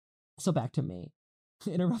 So back to me.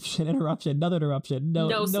 Interruption, another interruption.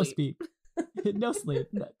 No sleep. speak. No sleep.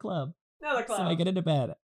 No, club. Another club. So I get into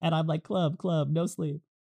bed and I'm like, club, no sleep.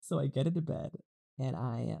 So I get into bed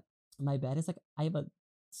and my bed is like, I have a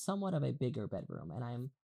somewhat of a bigger bedroom, and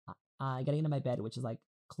I'm getting into my bed, which is like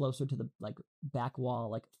closer to the like back wall,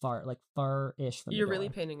 like far-ish from You're the door. really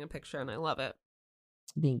painting a picture and I love it.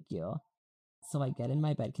 Thank you. So I get in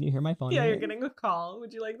my bed. Can you hear my phone? Yeah, ringing? you're getting a call.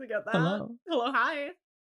 Would you like to get that? Hello. Hello, hi.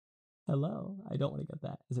 Hello. I don't want to get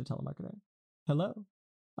that. Is it a telemarketer? Hello.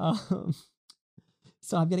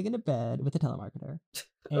 So I'm getting into bed with a telemarketer.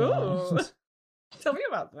 Ooh. Tell me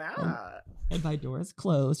about that. And my door is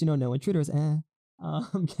closed. No intruders.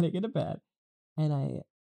 I'm getting into bed, and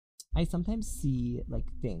I sometimes see like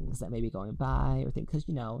things that may be going by or things because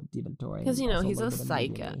Deventory. Because he's a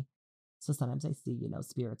psychic. So sometimes I see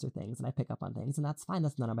spirits or things, and I pick up on things, and that's fine.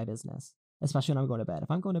 That's none of my business, especially when I'm going to bed.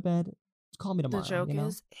 If I'm going to bed, call me tomorrow. The joke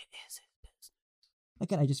is, it is his business.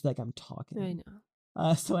 Again, I just feel like I'm talking. I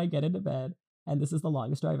know. So I get into bed, and this is the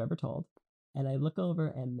longest story I've ever told. And I look over,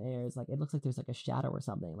 and there's like, it looks like there's like a shadow or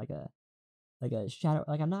something, like a shadow.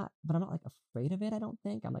 Like I'm not like afraid of it. I don't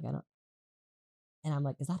think I'm like I don't. And I'm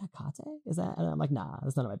like, is that Hecate? Is that? And I'm like, nah,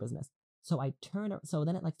 that's none of my business. So I turn. So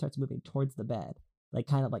then it like starts moving towards the bed, like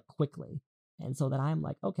kind of like quickly. And so then I'm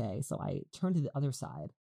like, okay, so I turn to the other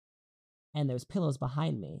side and there's pillows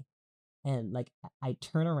behind me. And like I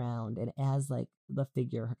turn around, and as like the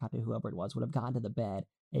figure, Hakata, whoever it was, would have gone to the bed,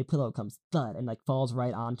 a pillow comes thud and like falls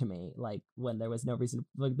right onto me. Like when there was no reason,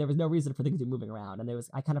 like there was no reason for things to be moving around, and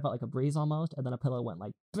I kind of felt like a breeze almost, and then a pillow went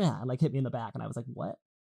like, bah, and like hit me in the back, and I was like, what?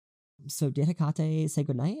 So did Hakate say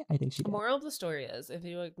goodnight? I think she The did. moral of the story is if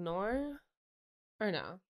you ignore, or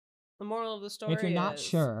no, the moral of the And if you're story not is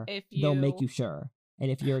sure, if they'll make you, you sure,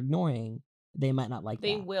 and if you're ignoring, they might not like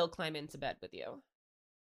they that. will climb into bed with you.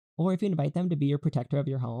 Or if you invite them to be your protector of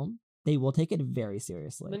your home, they will take it very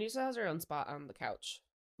seriously. Medusa has her own spot on the couch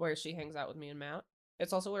where she hangs out with me and Matt.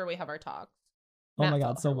 It's also where we have our talks. Oh Matt my god!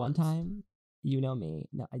 felt So her one once. time, you know me.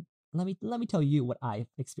 No, let me tell you what I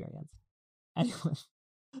experienced. Anyway,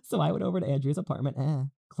 so I went over to Andrea's apartment.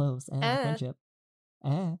 Close. Friendship.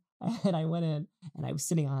 And I went in, and I was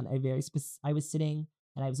sitting on a very I was sitting,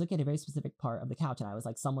 and I was looking at a very specific part of the couch, and I was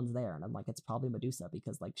like, someone's there, and I'm like, it's probably Medusa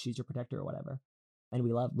because like she's your protector or whatever, and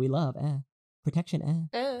we love protection.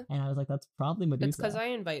 And I was like, that's probably Medusa. It's because I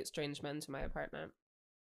invite strange men to my apartment.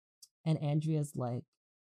 And Andrea's like,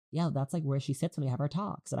 yeah, that's like where she sits when we have our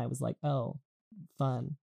talks. And I was like, oh,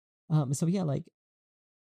 fun. So yeah, like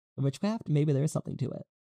witchcraft, maybe there is something to it.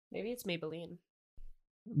 Maybe it's Maybelline.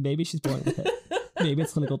 Maybe she's born with it. Maybe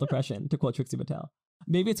it's clinical depression, to quote Trixie Mattel.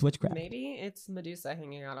 Maybe it's witchcraft. Maybe it's Medusa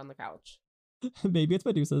hanging out on the couch. Maybe it's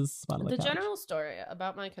Medusa's spot on the couch. The general story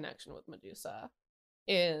about my connection with Medusa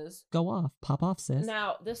is... Go off. Pop off, sis.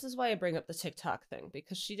 Now, this is why I bring up the TikTok thing,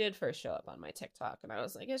 because she did first show up on my TikTok, and I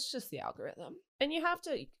was like, it's just the algorithm. And you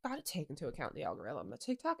gotta take into account the algorithm. The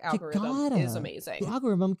TikTok algorithm is amazing. The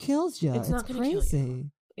algorithm kills you. It's not gonna crazy. kill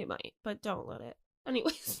you. It might, but don't let it.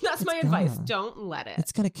 Anyways, that's my advice. Don't let it.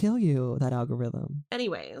 It's gonna kill you, that algorithm.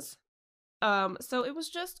 Anyways, so it was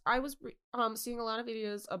just, I was seeing a lot of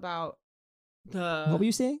videos about what were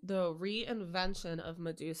you saying? The reinvention of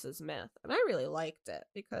Medusa's myth, and I really liked it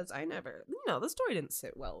because I never, the story didn't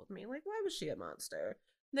sit well with me. Like, why was she a monster?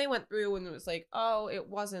 And they went through and it was like, oh, it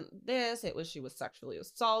wasn't this. It was she was sexually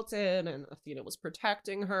assaulted, and Athena was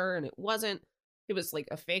protecting her, and it wasn't. It was like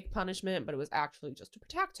a fake punishment, but it was actually just to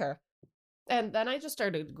protect her. And then I just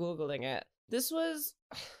started Googling it. This was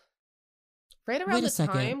right around the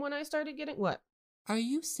time when I started getting what? Are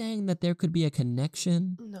you saying that there could be a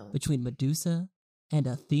connection between Medusa and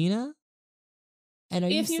Athena? And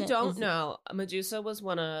if you don't know, Medusa was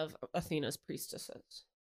one of Athena's priestesses.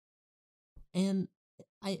 And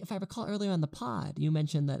if I recall earlier on the pod, you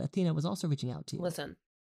mentioned that Athena was also reaching out to you. Listen,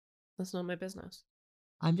 that's not my business.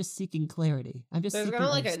 I'm just seeking clarity. There's gonna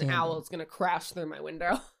like an owl that's gonna crash through my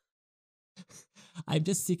window. I'm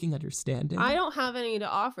just seeking understanding. I don't have any to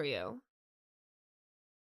offer you.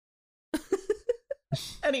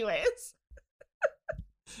 Anyways.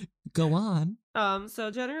 Go on.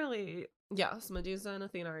 So generally, yes, Medusa and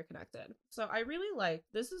Athena are connected. So I really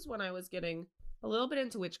this is when I was getting a little bit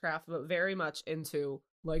into witchcraft, but very much into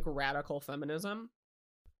like radical feminism.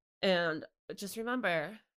 And just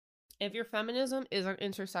remember, if your feminism isn't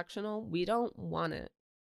intersectional, we don't want it.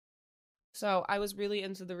 So I was really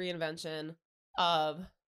into the reinvention of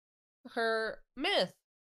her myth.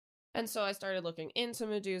 And so I started looking into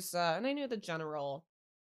Medusa, and I knew the general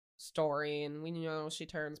story, and we know she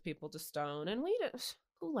turns people to stone, and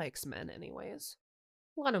who likes men anyways?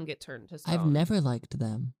 Let them get turned to stone. I've never liked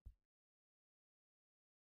them.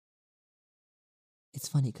 It's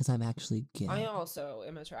funny because I'm actually gay. I also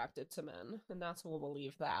am attracted to men, and that's what we'll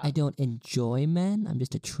leave that. I don't enjoy men. I'm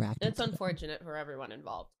just attracted It's to them. unfortunate for everyone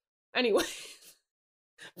involved. Anyway,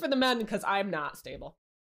 for the men, because I'm not stable.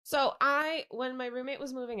 So when my roommate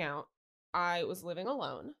was moving out, I was living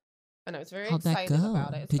alone, and I was very excited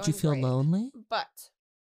about it. Did you feel lonely? But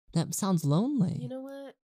that sounds lonely. You know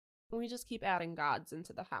what? We just keep adding gods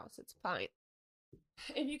into the house. It's fine.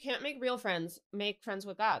 If you can't make real friends, make friends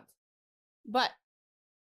with gods. But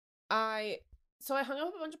I hung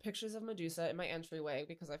up a bunch of pictures of Medusa in my entryway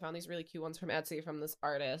because I found these really cute ones from Etsy from this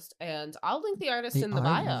artist, and I'll link the artist in the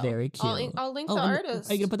bio. Very cute. I'll link the artist.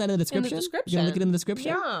 Are you gonna put that in the description? In the description. You're gonna link it in the description?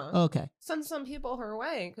 Yeah. Okay. Send some people her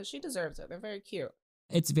way because she deserves it. They're very cute.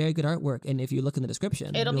 It's very good artwork, and if you look in the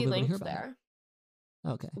description, it'll be linked there.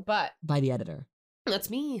 Okay. But by the editor. That's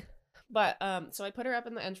me. But so I put her up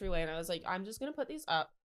in the entryway, and I was like, I'm just gonna put these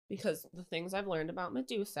up because the things I've learned about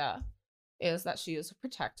Medusa is that she is a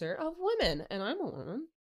protector of women, and I'm a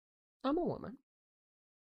woman.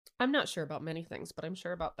 I'm not sure about many things, but I'm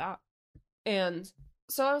sure about that. And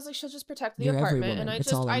so I was like, she'll just protect the apartment, and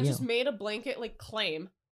I just made a blanket like claim.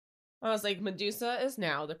 I was like, Medusa is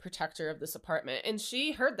now the protector of this apartment, and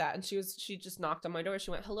she heard that, and she just knocked on my door. She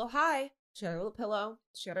went, "Hello, hi," She had her little pillow.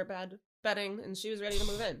 She had her bedding, and she was ready to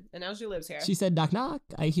move in. And now she lives here. She said, knock, knock.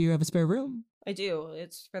 I hear you have a spare room. I do.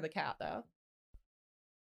 It's for the cat, though.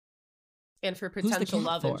 And for Who's the potential cat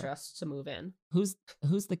love for? interests to move in. Who's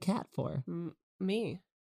the cat for? Me.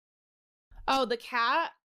 Oh, the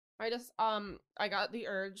cat. I got the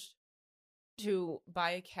urge to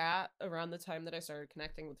buy a cat around the time that I started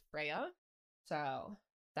connecting with Freya. So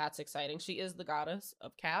that's exciting. She is the goddess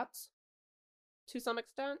of cats to some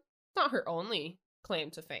extent. Not her only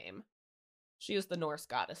claim to fame. She is the Norse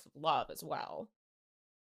goddess of love as well.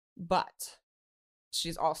 But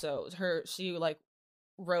she's also she like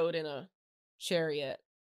rode in a chariot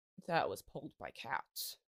that was pulled by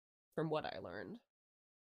cats, from what I learned.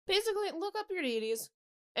 Basically, look up your deities,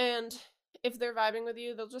 and if they're vibing with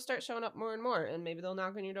you, they'll just start showing up more and more, and maybe they'll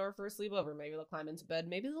knock on your door for a sleepover, maybe they'll climb into bed,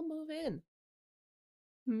 maybe they'll move in.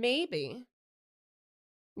 Maybe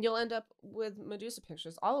you'll end up with Medusa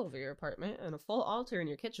pictures all over your apartment and a full altar in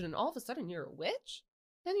your kitchen, and all of a sudden you're a witch?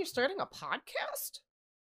 Then you're starting a podcast?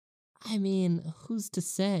 I mean, who's to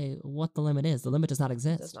say what the limit is? The limit does not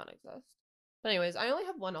exist. It does not exist. But anyways, I only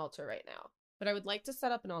have one altar right now. But I would like to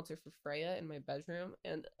set up an altar for Freya in my bedroom,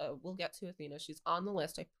 and we'll get to Athena. She's on the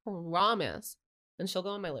list, I promise. And she'll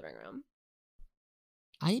go in my living room.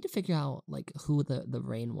 I need to figure out, like, who the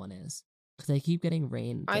rain one is. Because I keep getting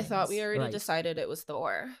rain I thought we things, already like, decided it was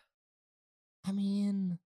Thor. I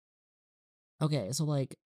mean... Okay, so,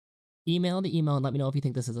 like, email the email and let me know if you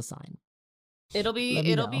think this is a sign. It'll be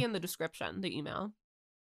know. in the description, the email.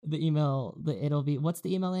 The email, it'll be... What's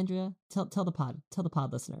the email, Andrea? Tell the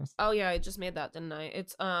pod listeners. Oh, yeah, I just made that, didn't I?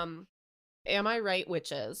 It's, am I right,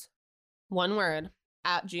 witches? One word,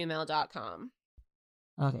 @gmail.com.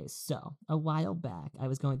 Okay, so, a while back, I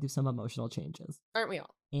was going through some emotional changes. Aren't we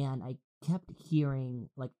all? And I kept hearing,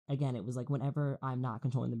 like, again, it was like whenever I'm not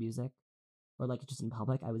controlling the music, or like just in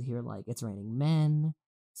public, I would hear like It's Raining Men,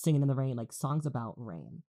 Singing in the Rain, like songs about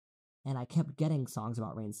rain. And I kept getting songs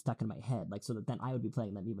about rain stuck in my head, like so that then I would be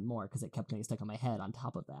playing them even more because it kept getting stuck in my head on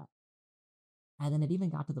top of that. And then it even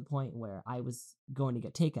got to the point where I was going to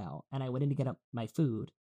get takeout and I went in to get up my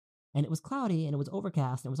food and it was cloudy and it was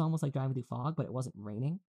overcast and it was almost like driving through fog, but it wasn't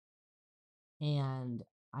raining. And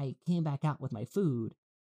I came back out with my food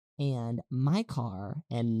and my car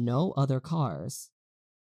and no other cars,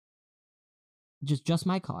 just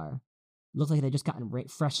my car, looked like they just gotten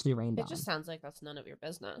freshly rained on. It just sounds like that's none of your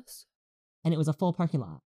business. And it was a full parking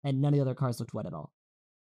lot, and none of the other cars looked wet at all.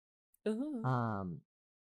 Ooh.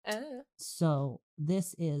 So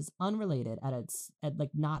this is unrelated at like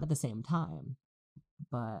not at the same time,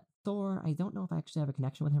 but Thor, I don't know if I actually have a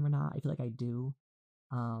connection with him or not. I feel like I do.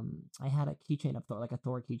 I had a keychain of Thor, like a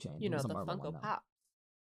Thor keychain. You know, the Marvel Funko one, Pop.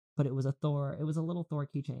 but it was a little Thor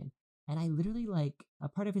keychain. And I literally, like, a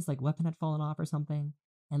part of his, like, weapon had fallen off or something.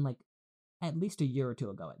 And, like, at least a year or two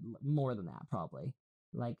ago, more than that, probably.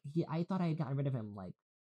 Like, I thought I had gotten rid of him, like,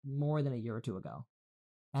 more than a year or two ago.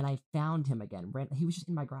 And I found him again. He was just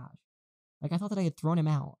in my garage. Like, I thought that I had thrown him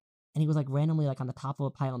out. And he was, like, randomly, like, on the top of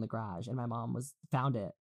a pile in the garage. And my mom found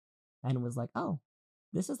it and was like, oh,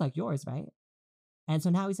 this is, like, yours, right? And so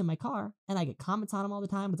now he's in my car, and I get comments on him all the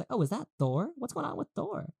time. It's like, oh, is that Thor? What's going on with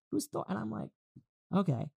Thor? Who's Thor? And I'm like,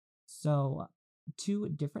 okay. So 2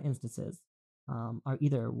 different instances. Are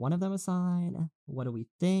either one of them a sign? What do we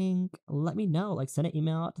think? Let me know. Like, send an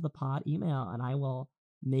email out to the pod email, and I will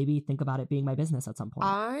maybe think about it being my business at some point.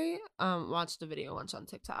 I watched a video once on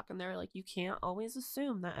TikTok, and they're like, you can't always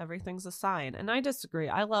assume that everything's a sign. And I disagree.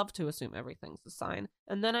 I love to assume everything's a sign,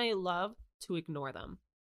 and then I love to ignore them.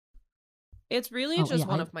 It's really just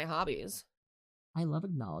one of my hobbies. I love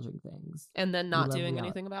acknowledging things. And then not doing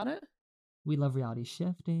anything about it? We love reality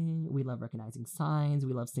shifting. We love recognizing signs.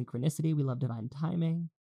 We love synchronicity. We love divine timing.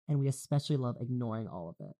 And we especially love ignoring all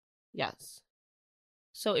of it. Yes.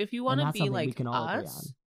 So if you want to be like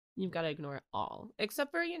us, you've got to ignore it all.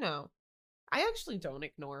 Except for, I actually don't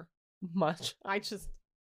ignore much. I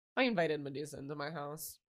invited Medusa into my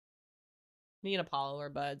house. Me and Apollo are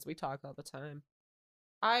buds. We talk all the time.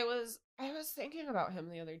 I was thinking about him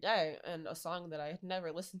the other day, and a song that I had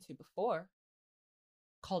never listened to before,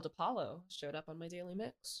 called Apollo, showed up on my daily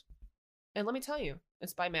mix. And let me tell you,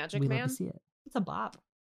 it's by Magic Man. We love to see it. It's a bop.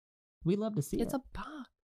 We love to see it. It's a bop.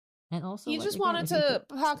 And also, he just wanted to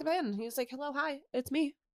pop in. He was like, hello, hi, it's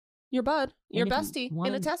me. Your bud. Your bestie.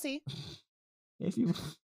 In a Tessie. If you,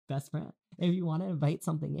 best friend. If you want to invite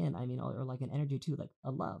something in, I mean, or like an energy too, like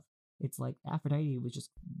a love. It's like Aphrodite was just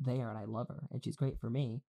there and I love her and she's great for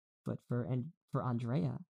me. But for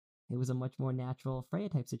Andrea, it was a much more natural Freya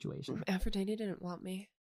type situation. Aphrodite didn't want me.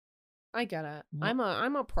 I get it. What?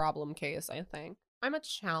 I'm a problem case, I think. I'm a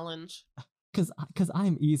challenge. Cause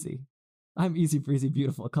I'm easy. I'm easy breezy,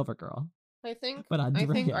 beautiful cover girl. But I think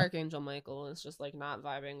Andrea, Archangel Michael is just like not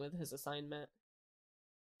vibing with his assignment.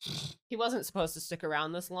 He wasn't supposed to stick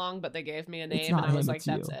around this long, but they gave me a it's name and not I was him, like, it's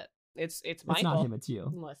that's you. it. It's It's not Michael. him, it's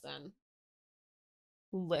you.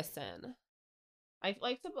 Listen. I I just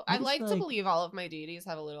like feel to like believe all of my deities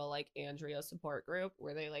have a little like Andrea support group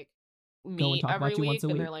where they like go and meet talk every about you once week a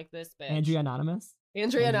and they're week. like this bitch. Andrea Anonymous.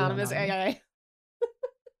 Andrea Andrea Anonymous Anonymous. AA.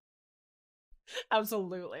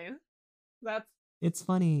 Absolutely. That's It's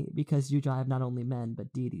funny because you drive not only men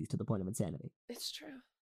but deities to the point of insanity, it's true.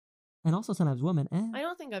 and also sometimes women. I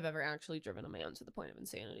don't think I've ever actually driven a man to the point of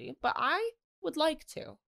insanity, but I would like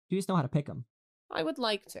to. You just know how to pick them. I would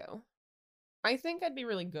like to. I think I'd be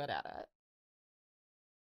really good at it.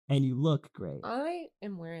 And you look great. I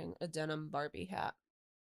am wearing a denim Barbie hat.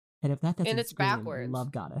 And if that doesn't And it's scream backwards.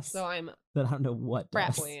 love goddess, So I'm then I don't know what frat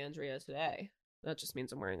does. boy Andrea today. That just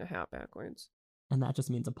means I'm wearing a hat backwards. And that just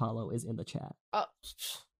means Apollo is in the chat. Oh,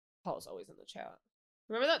 Paul's always in the chat.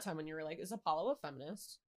 Remember that time when you were like, is Apollo a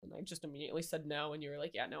feminist? And I just immediately said no, and you were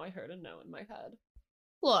like, yeah, no, I heard a no in my head.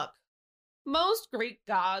 Look, most Greek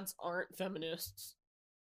gods aren't feminists.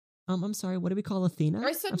 I'm sorry, what do we call Athena?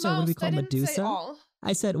 I said I'm sorry, most. what do we call I didn't Medusa? say all.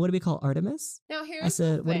 I said, what do we call Artemis? Now here's I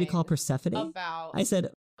said, the what do we call thing Persephone? about I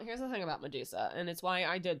said, here's the thing about Medusa, and it's why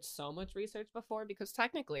I did so much research before, because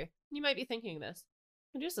technically, you might be thinking this,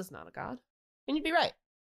 Medusa's not a god. And you'd be right.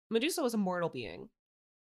 Medusa was a mortal being.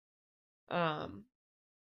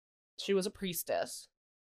 She was a priestess.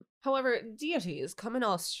 However, deities come in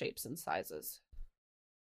all shapes and sizes.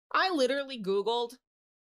 I literally Googled,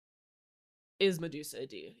 is Medusa a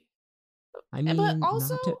deity? I mean, but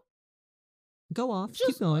also, not to... Go off, just-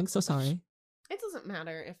 keep going, so sorry. It doesn't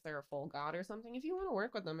matter if they're a full god or something. If you want to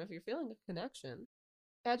work with them, if you're feeling a connection.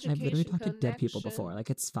 I've literally talked to dead people before, like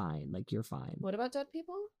it's fine, like you're fine. What about dead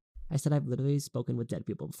people? I said I've literally spoken with dead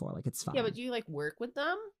people before, like it's fine. Yeah, but do you like work with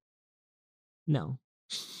them? No.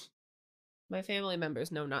 My family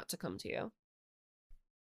members know not to come to you.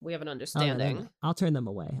 We have an Oh, yeah, understanding. then I'll turn them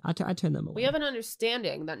away. I turn them away. We have an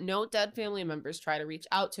understanding that no dead family members try to reach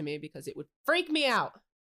out to me because it would freak me out.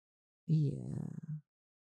 Yeah.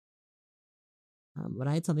 But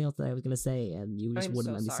I had something else that I was gonna say, and you just I'm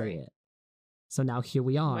wouldn't so let me sorry. say it. So now here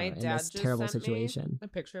we are My in dad this just terrible sent me situation. a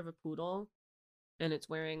picture of a poodle, and it's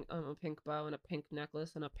wearing a pink bow and a pink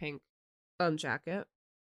necklace and a pink jacket.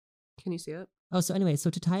 Can you see it? Oh, so anyway, so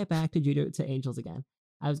to tie it back to Judo to Angels again,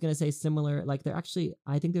 I was gonna say similar. Like there actually,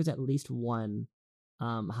 I think there's at least one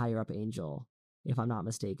higher up angel, if I'm not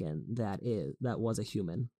mistaken, that was a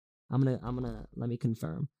human. I'm gonna let me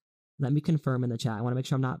confirm. Let me confirm in the chat. I want to make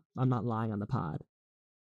sure I'm not lying on the pod.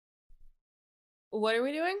 What are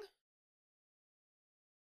we doing?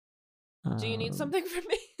 Do you need something from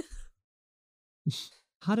me?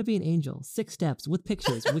 How to be an angel. 6 steps with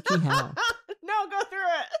pictures. Wiki how. No, go through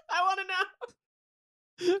it. I want to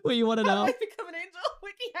know. Wait, you want to How know? do I become an angel?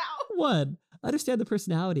 Wiki how? 1. Understand the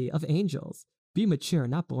personality of angels. Be mature,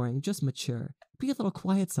 not boring, just mature. Be a little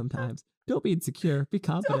quiet sometimes. Don't be insecure. Be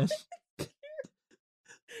confident.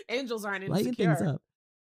 Angels aren't Lighten insecure. things up.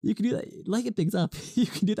 You can do that. Lighten things up. You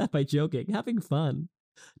can do that by joking, having fun.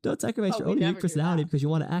 Don't sacrifice your we own never unique do personality that. because you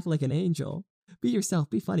want to act like an angel. Be yourself.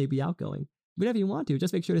 Be funny. Be outgoing. Whatever you want to.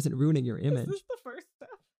 Just make sure it isn't ruining your Is image. this the first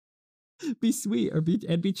step? Be sweet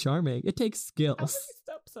and be charming. It takes How many skills.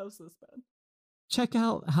 steps has this been? Check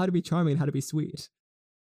out how to be charming and how to be sweet.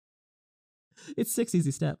 It's 6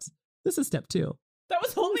 easy steps. This is step 2. That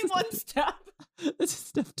was only This is one step. This is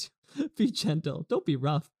step 2. Be gentle. Don't be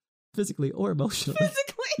rough, physically or emotionally.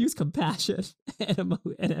 Physically. Use compassion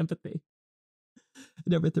and empathy.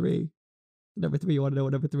 Number 3. You want to know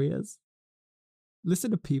what number 3 is?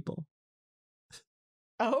 Listen to people.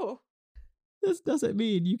 Oh. This doesn't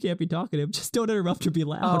mean you can't be talkative. Just don't interrupt or be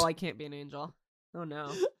loud. Oh, I can't be an angel. Oh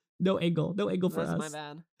no. No angle for That's us. my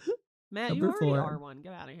bad. Matt, Number you already 4. are one.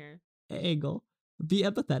 Get out of here. Angle. Be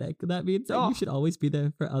empathetic. That means that you should always be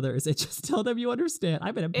there for others and just tell them you understand.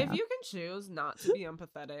 I'm an empath. If you can choose not to be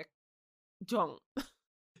empathetic, don't.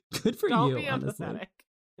 Good for Don't you, be honestly. empathetic.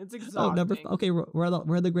 It's Oh, exhausting. okay, we're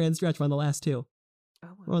in the grand stretch. We're on the last 2. Oh,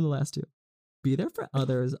 We're on the last 2. Be there for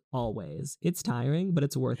others always. It's tiring, but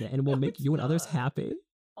it's worth it, and it will No, make it's you and others not. happy.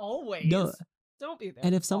 Always. No. Don't be there.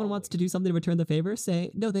 And if someone wants to do something to return the favor,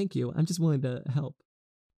 say, no, thank you. I'm just willing to help.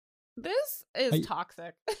 This is Are you-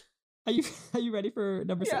 toxic. Are you ready for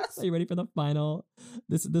number 6? Yes. Are you ready for the final?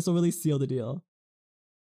 This will really seal the deal.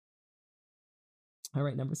 All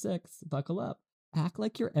right, number 6. Buckle up. Act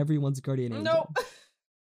like you're everyone's guardian angel. No.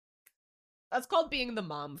 That's called being the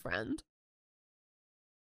mom friend.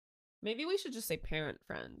 Maybe we should just say parent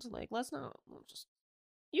friend. Like, let's just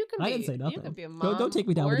You can I didn't say be. You could nothing. be a Don't mom take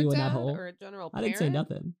me down or with a you in that dad hole. or a general I didn't say parent.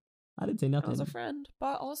 nothing. I didn't say I was a nothing. friend,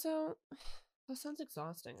 but also that sounds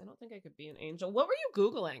exhausting. I don't think I could be an angel. What were you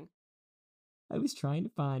Googling? I was trying to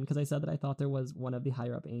find because I said that I thought there was one of the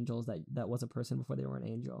higher up angels that was a person before they were an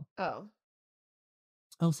angel. Oh,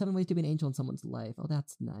 Oh, 7 ways to be an angel in someone's life. Oh,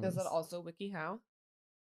 that's is that nice. also WikiHow?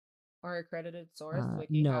 Our accredited source, No,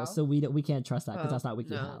 WikiHow? so we can't trust that because Oh, that's not no,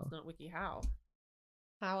 WikiHow. it's not WikiHow.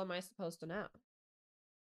 How am I supposed to know?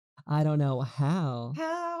 I don't know how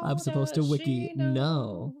I'm How supposed to does wiki she know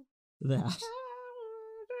know? that.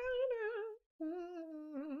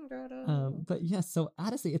 But yes, so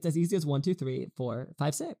honestly, it's as easy as 1, 2, 3, 4,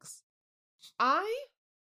 5, 6. I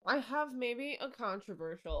have maybe a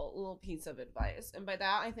controversial little piece of advice, and by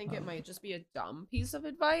that I think it might just be a dumb piece of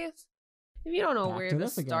advice. If you don't know Back where to to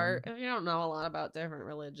this start, again. if you don't know a lot about different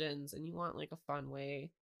religions, and you want like a fun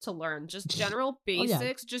way to learn just general Oh yeah,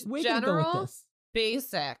 basics, just we're gonna go with general this.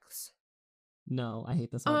 basics. No, I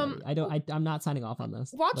hate this already. I'm not signing off on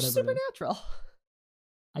this. Watch Whatever it is. Supernatural.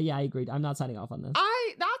 Yeah, I agreed. I'm not signing off on this.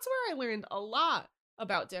 That's where I learned a lot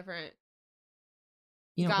about different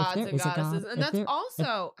You know, if gods there and is a goddesses, god, and that's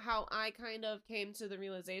also how I kind of came to the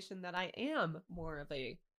realization that I am more of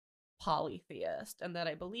a polytheist and that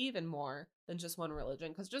I believe in more than just one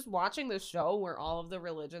religion, because just watching the show where all of the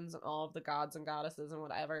religions and all of the gods and goddesses and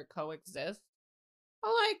whatever coexist,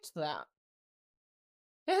 I liked that.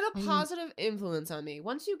 It had a positive influence on me.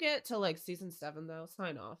 Once you get to like season 7 though,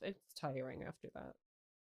 sign off. It's tiring after that.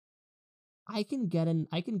 I can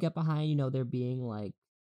get behind, there being like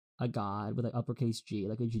a god with like uppercase G,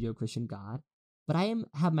 like a Judeo-Christian god. But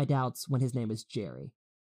have my doubts when his name is Jerry.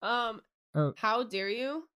 How dare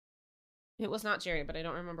you? It was not Jerry, but I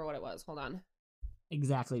don't remember what it was. Hold on.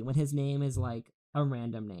 Exactly. When his name is like a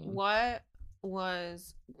random name. What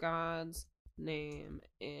was God's name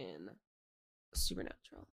in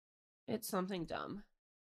Supernatural? It's something dumb.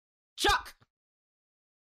 Chuck!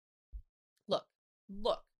 Look.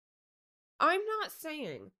 I'm not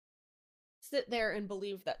saying sit there and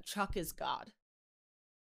believe that Chuck is God.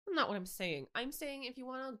 That's not what I'm saying. I'm saying if you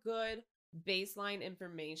want a good baseline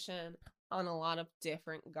information on a lot of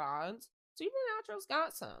different gods, Supernatural's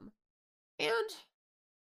got some. And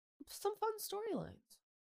some fun storylines.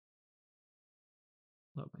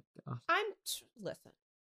 Oh my gosh. Listen.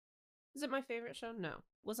 Is it my favorite show? No.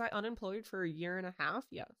 Was I unemployed for a year and a half?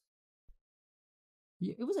 Yes.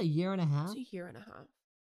 It was a year and a half? It was a year and a half.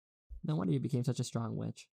 No wonder you became such a strong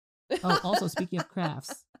witch. Oh, also, speaking of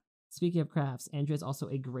crafts, Andrea is also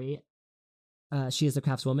a great, she is a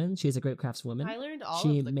craftswoman. She is a great craftswoman. I learned all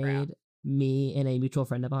she of the made craft. Me and a mutual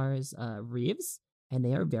friend of ours, Reeves, and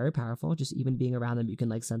they are very powerful. Just even being around them, you can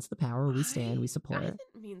like sense the power. We stand, we support. I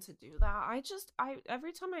didn't mean to do that.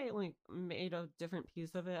 Every time I like made a different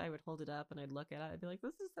piece of it, I would hold it up and I'd look at it. I'd be like,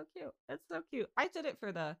 "This is so cute. It's so cute." I did it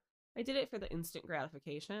for the instant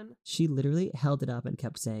gratification. She literally held it up and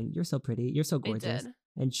kept saying, "You're so pretty. You're so gorgeous."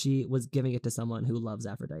 And she was giving it to someone who loves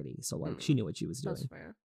Aphrodite, so like she knew what she was doing. That's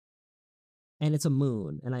fair. And it's a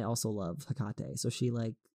moon, and I also love Hecate, so she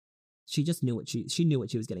just knew she knew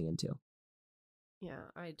what she was getting into. Yeah,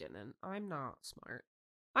 I didn't. I'm not smart.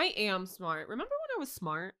 I am smart. Remember when I was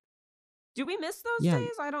smart? Do we miss those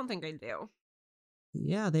days? I don't think I do.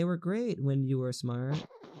 Yeah, they were great when you were smart.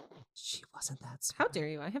 She wasn't that smart. How dare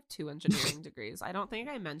you? I have 2 engineering degrees. I don't think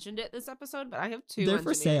I mentioned it this episode, but I have 2 They're engineering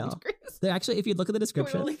for sale. degrees. They're actually, if you look at the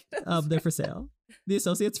description, they're for sale. The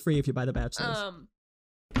associate's free if you buy the bachelor's.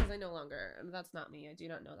 Because I no longer, that's not me. I do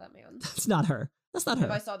not know that man. That's not her. That's not her.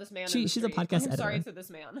 If I saw this man, she's a podcast editor. I'm sorry to this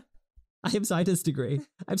man. I am sorry to this degree.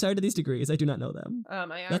 I'm sorry to these degrees. I do not know them.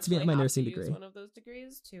 That's me at my nursing degree. Use one of those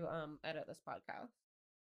degrees to edit this podcast.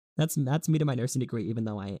 That's me to my nursing degree, even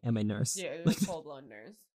though I am a nurse. Yeah, you're a full-blown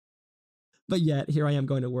nurse. But yet, here I am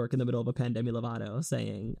going to work in the middle of a Pandemi Lovato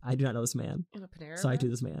saying, I do not know this man. In a Panera? So I do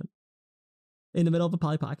this man. In the middle of a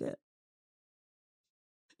Polly Pocket.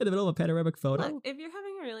 In the middle of a panoramic photo. Look, if you're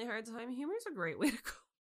having a really hard time, humor's a great way to go.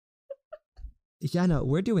 Yeah, no,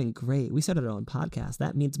 we're doing great. We started our own podcast.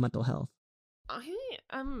 That means mental health. I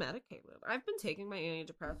am medicated. I've been taking my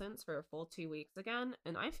antidepressants for a full 2 weeks again,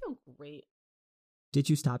 and I feel great. Did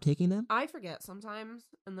you stop taking them? I forget sometimes,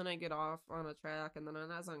 and then I get off on a track, and then when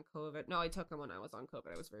I was on COVID. No, I took them when I was on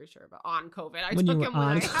COVID. I was very sure about on COVID. I took them when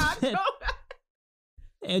I had COVID.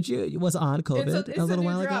 Andrew was on COVID it's a little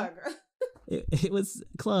while drug. ago. It was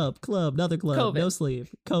club, another club, COVID. No sleep,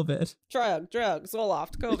 COVID. Drug,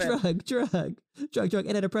 Zoloft, COVID. Drug,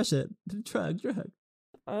 antidepressant, drug.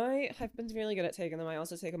 I have been really good at taking them. I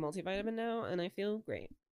also take a multivitamin now, and I feel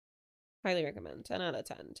great. Highly recommend. 10 out of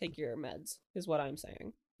 10. Take your meds, is what I'm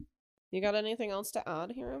saying. You got anything else to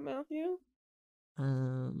add here, Matthew?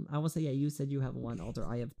 I will say, yeah, you said you have one altar.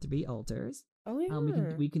 I have 3 altars. Oh We can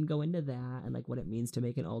yeah. we can go into that and like what it means to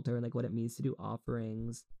make an altar and like what it means to do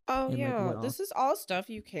offerings Oh and like yeah. what off. This is all stuff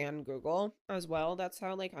you can Google as well. That's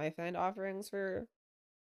how like I find offerings for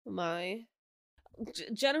my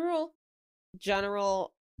general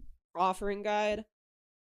offering guide.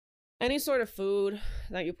 Any sort of food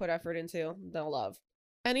that you put effort into, they'll love.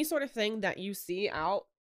 Any sort of thing that you see out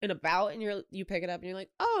and about and you pick it up and you're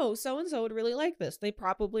like, "Oh, so and so would really like this." They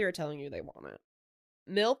probably are telling you they want it.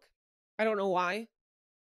 Milk, I don't know why,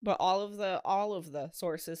 but all of the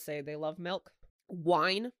sources say they love milk.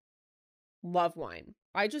 Wine, love wine.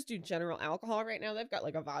 I just do general alcohol right now. They've got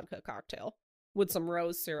like a vodka cocktail with some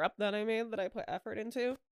rose syrup that I made that I put effort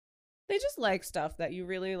into. They just like stuff that you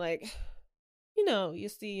really like, you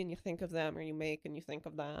see and you think of them, or you make and you think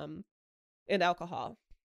of them. And alcohol.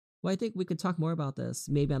 Well, I think we could talk more about this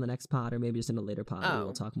maybe on the next pod or maybe just in a later pod. We will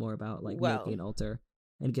Oh, talk more about like making well, an altar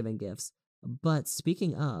and giving gifts. But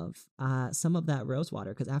speaking of, some of that rose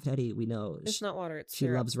water, because Aphrodite, we know it's not water, it's she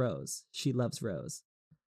syrup. loves Rose. She loves Rose.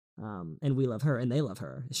 And we love her, and they love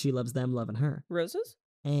her. She loves them loving her. Roses?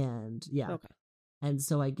 And yeah. Okay. And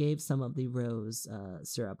so I gave some of the rose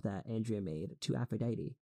syrup that Andrea made to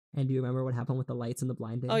Aphrodite. And do you remember what happened with the lights and the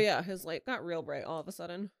blinding? Oh yeah, his light got real bright all of a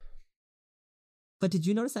sudden. But did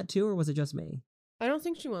you notice that too, or was it just me? I don't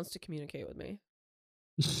think she wants to communicate with me.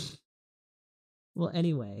 Well,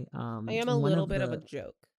 anyway, I am a little bit of a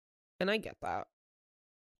joke, and I get that.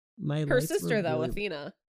 My Her lights were sister, though, really-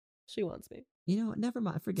 Athena, she wants me. You know, never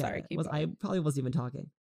mind. Forget Sorry, it. keep I going. probably wasn't even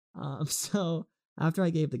talking. So after I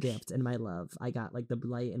gave the gift and my love, I got like the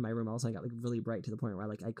light in my room also got like really bright to the point where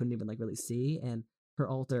like I couldn't even like really see, and her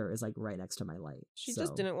altar is like right next to my light. She So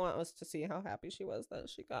just didn't want us to see how happy she was that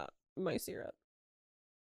she got my syrup.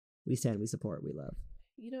 we stand, we support, we love.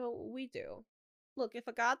 We do. Look, if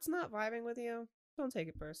a god's not vibing with you, don't take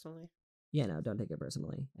it personally. Yeah, no, don't take it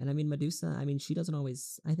personally. And I mean, Medusa, I mean, she doesn't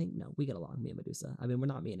always, I think, no, we get along, me and Medusa. I mean, we're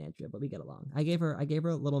not me and Andrea, but we get along. I gave her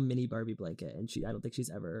a little mini Barbie blanket, and I don't think she's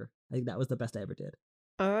ever, I think that was the best I ever did.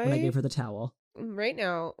 When I gave her the towel. Right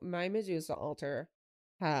now, my Medusa altar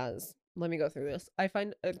has, let me go through this.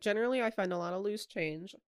 Generally, I find a lot of loose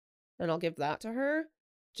change, and I'll give that to her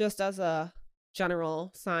just as a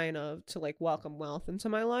general sign to like welcome wealth into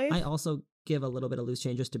my life. I also give a little bit of loose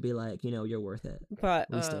change just to be like, you're worth it. But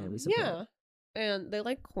We stand, we support. yeah, and they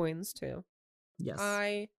like coins too. Yes.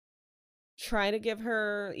 I try to give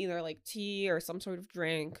her either like tea or some sort of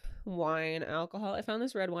drink, wine, alcohol. I found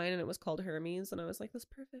this red wine and it was called Hermes, and I was like, "That's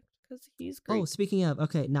perfect because he's great." Oh, speaking of,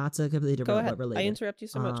 okay, not to completely Go different, ahead. but related. I interrupt you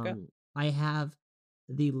so much. Go. I have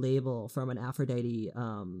the label from an Aphrodite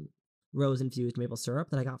rose infused maple syrup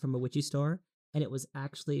that I got from a witchy store, and it was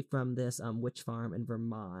actually from this witch farm in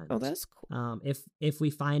Vermont. Oh, that's cool. If we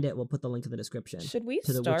find it, we'll put the link in the description. Should we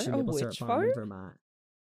to the start witchy a maple witch syrup farm in Vermont?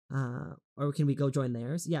 Or can we go join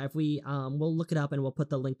theirs? Yeah, if we we'll look it up and we'll put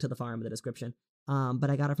the link to the farm in the description. But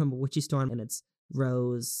I got it from a witchy store and it's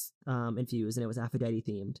rose infused and it was Aphrodite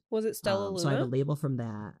themed. Was it Stella Luna? So I have a label from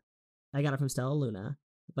that. I got it from Stella Luna,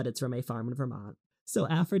 but it's from a farm in Vermont. So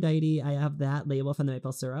Aphrodite, I have that label from the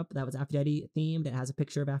maple syrup that was Aphrodite themed. It has a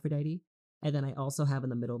picture of Aphrodite. And then I also have in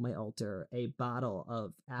the middle of my altar a bottle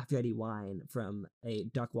of Aphrodite wine from a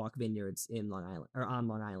Duck Walk Vineyards in Long Island or on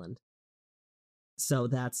Long Island. So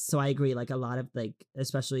I agree, like a lot of like,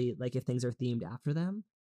 especially like if things are themed after them.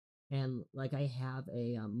 And like I have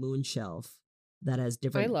a moon shelf that has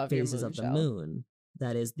different phases of the moon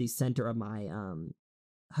that is the center of my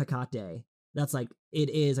Hecate. That's like, it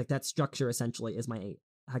is like that structure essentially is my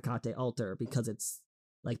Hecate altar because it's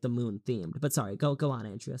like the moon themed. But sorry, go on,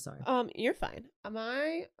 Andrea. Sorry. You're fine.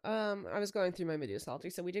 I was going through my Medusa altar.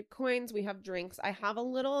 So we did coins. We have drinks. I have a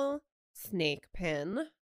little snake pin,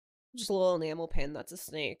 just a little enamel pin. That's a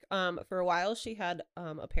snake. For a while she had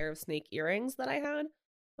a pair of snake earrings that I had.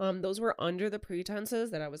 Those were under the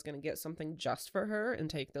pretenses that I was gonna get something just for her and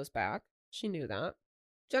take those back. She knew that.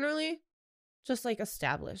 Generally, just like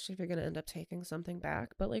establish if you're gonna end up taking something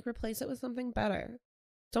back, but like replace it with something better.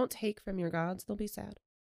 Don't take from your gods; they'll be sad.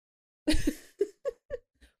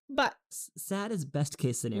 But sad is best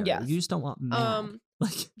case scenario. Yes. You just don't want mad.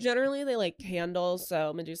 Like generally they like candles,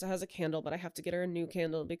 so Medusa has a candle, but I have to get her a new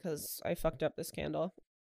candle because I fucked up this candle.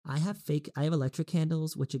 I have electric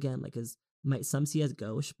candles, which again like some see as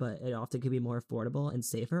gauche, but it often can be more affordable and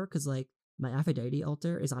safer because like my Aphrodite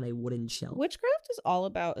altar is on a wooden shelf. Witchcraft is all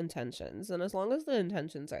about intentions, and as long as the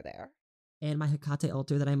intentions are there. And my Hecate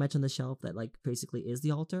altar that I mentioned on the shelf that like basically is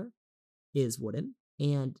the altar is wooden.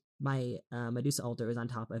 And my Medusa altar is on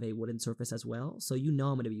top of a wooden surface as well, so I'm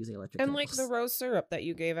going to be using electric And like candles. the rose syrup that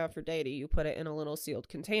you gave Aphrodite, you put it in a little sealed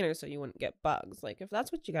container so you wouldn't get bugs. Like if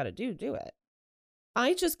that's what you got to do, do it.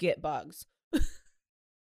 I just get bugs.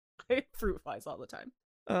 I have fruit flies all the time.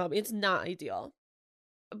 It's not ideal.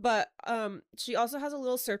 But she also has a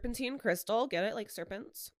little serpentine crystal. Get it? Like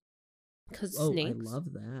serpents. Because snakes. I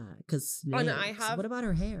love that. Because snakes. And I have. What about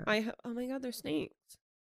her hair? Oh my god, they're snakes.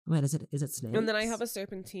 Wait, is it snakes? And then I have a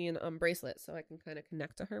serpentine bracelet so I can kind of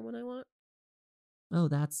connect to her when I want. Oh,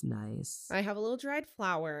 that's nice. I have a little dried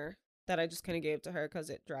flower that I just kind of gave to her because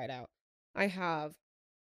it dried out. I have.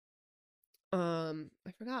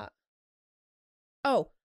 I forgot. Oh,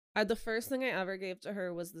 the first thing I ever gave to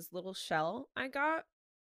her was this little shell I got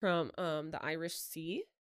from the Irish Sea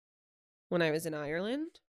when I was in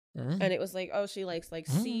Ireland. And it was like, oh, she likes like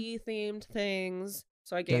sea themed things.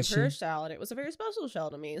 So I gave her a shell, and it was a very special shell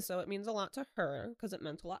to me. So it means a lot to her because it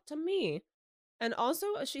meant a lot to me. And also,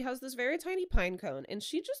 she has this very tiny pine cone, and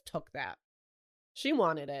she just took that. She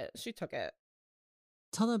wanted it. She took it.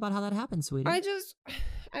 Tell them about how that happened, sweetie.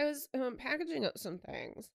 I was packaging up some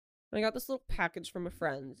things. I got this little package from a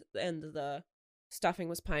friend, and the stuffing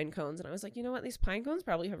was pine cones. And I was like, you know what? These pine cones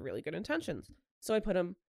probably have really good intentions. So I put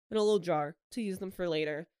them in a little jar to use them for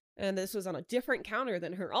later. And this was on a different counter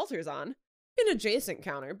than her altar's on. An adjacent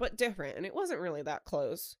counter, but different. And it wasn't really that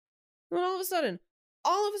close. And then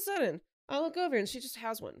all of a sudden, I look over and she just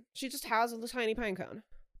has one. She just has a tiny pine cone.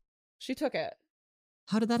 She took it.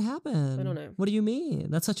 How did that happen? I don't know. What do you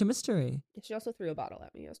mean? That's such a mystery. She also threw a bottle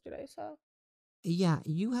at me yesterday, so. Yeah,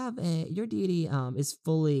 you have your deity is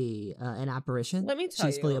fully an apparition. Let me tell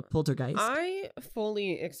you. She's fully a poltergeist. I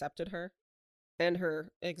fully accepted her and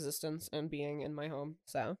her existence and being in my home,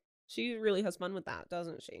 so she really has fun with that,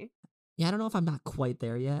 doesn't she? Yeah, I don't know if I'm not quite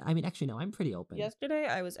there yet. I mean, actually, no, I'm pretty open. Yesterday,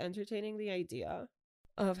 I was entertaining the idea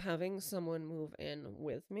of having someone move in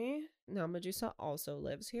with me. Now, Medusa also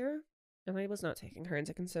lives here, and I was not taking her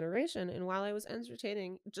into consideration. And while I was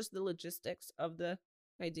entertaining just the logistics of the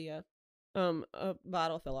idea, a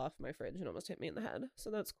bottle fell off my fridge and almost hit me in the head.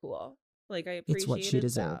 So that's cool. Like, I appreciate It's what she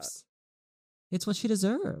deserves. It's what she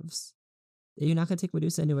deserves. If you're not going to take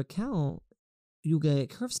Medusa into account, you get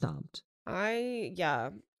curve stomped. Yeah.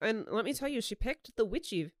 And let me tell you, she picked the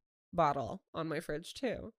witchy bottle on my fridge,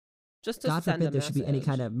 too. Just to God send forbid a there should be any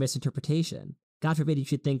kind of misinterpretation. God forbid you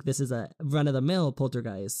should think this is a run-of-the-mill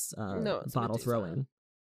poltergeist bottle throwing.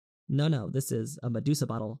 No, this is a Medusa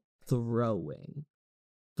bottle throwing.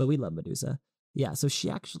 But we love Medusa. Yeah, so she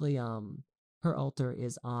actually, her altar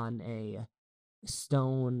is on a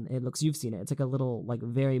stone. It looks, you've seen it. It's like a little, like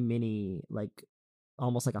very mini, like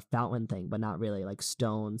almost like a fountain thing, but not really, like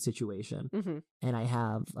stone situation. Mm-hmm. And I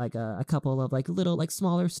have like a couple of like little, like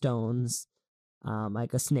smaller stones,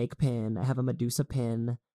 like a snake pin. I have a Medusa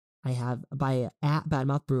pin. I have at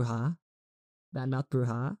Badmouth Bruja.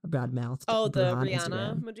 Badmouth. Oh, the Bruja on Rihanna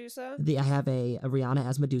Instagram. Medusa? I have a Rihanna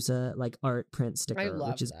as Medusa like art print sticker,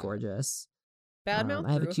 which is that. gorgeous. Badmouth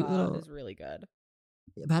I have Bruja a cute little is really good.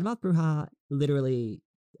 Badmouth Bruja, literally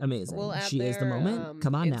amazing. She is the moment.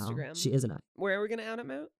 Come on Instagram. now, she is an eye. Where are we gonna add it,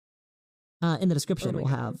 Moat? In the description, we'll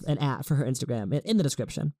have goodness. an at for her Instagram in the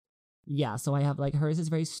description. Yeah, so I have like hers is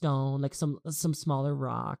very stone, like some smaller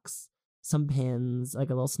rocks, some pins, like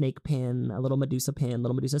a little snake pin, a little Medusa pin,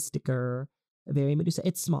 little Medusa sticker, very Medusa.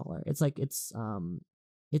 It's smaller. It's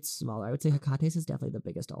smaller. I would say Hecate's is definitely the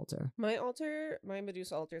biggest altar. My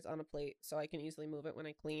Medusa altar is on a plate, so I can easily move it when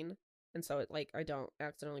I clean, and so I don't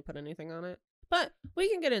accidentally put anything on it. But we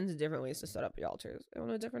can get into different ways to set up your altars on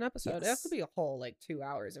a different episode. Yes. It has to be a whole like 2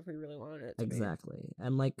 hours if we really wanted it to exactly.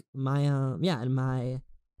 And like my and my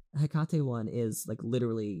Hecate one is like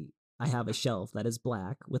literally I have a shelf that is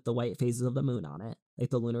black with the white phases of the moon on it, like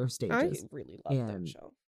the lunar stages. I really love that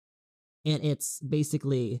shelf. And it's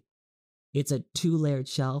basically it's a 2-layered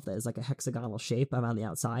shelf that is like a hexagonal shape on the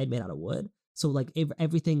outside made out of wood. So like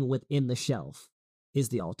everything within the shelf is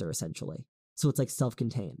the altar essentially. So it's like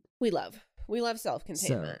self-contained. We love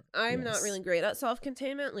self-containment. So, I'm not really great at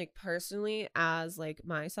self-containment. Like personally, as like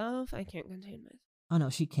myself, I can't contain myself. Oh no,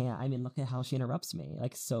 she can't. I mean, look at how she interrupts me.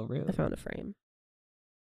 Like so rude. I found a frame.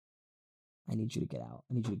 I need you to get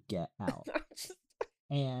out.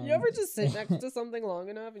 And you ever just sit next to something long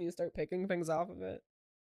enough and you start picking things off of it?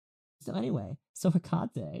 So anyway, so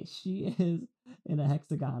Hecate, she is in a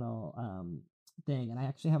hexagonal thing, and I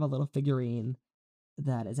actually have a little figurine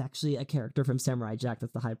that is actually a character from Samurai Jack.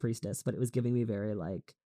 That's the high priestess, but it was giving me very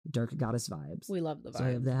like dark goddess vibes. We love the vibes. So I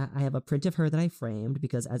have that. I have a print of her that I framed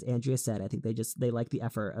because, as Andrea said, I think they like the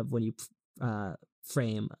effort of when you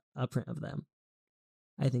frame a print of them.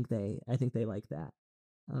 I think they like that.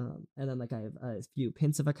 And then like I have a few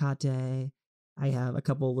pins of Hecate. I have a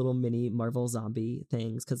couple little mini Marvel zombie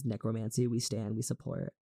things because necromancy we stand, we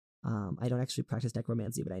support. I don't actually practice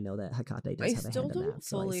necromancy, but I know that Hecate does I have a still hand in don't that.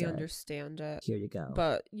 So I fully said, understand it, here you go.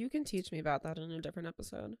 but you can teach me about that in a different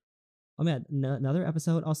episode. Oh man, another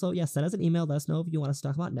episode. Also, yeah, send us an email. Let us know if you want us to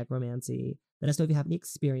talk about necromancy. Let us know if you have any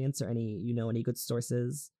experience or any good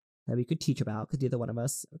sources that we could teach about because neither one of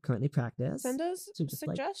us currently practice. Send us So just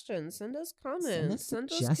suggestions, send us send comments, us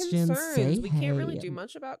send us suggestions. concerns. Say We can't really do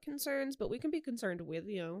much about concerns, but we can be concerned with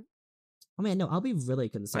you. Oh man, no, I'll be really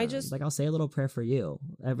concerned. Like I'll say a little prayer for you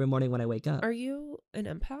every morning when I wake up. Are you an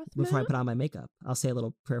empath, Before Matt? I put on my makeup, I'll say a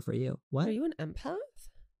little prayer for you. What? Are you an empath?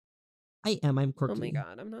 I am. I'm quirky. Oh my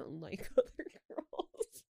god, I'm not like other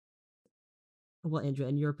girls. Well, Andrea,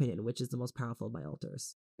 in your opinion, which is the most powerful of my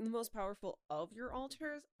altars? The most powerful of your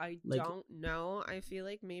altars? I Like- don't know. I feel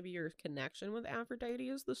like maybe your connection with Aphrodite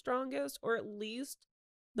is the strongest, or at least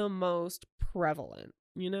the most prevalent,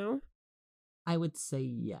 you know? I would say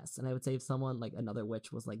yes, and I would say if someone like another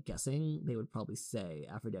witch was like guessing, they would probably say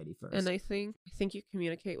Aphrodite first. And I think you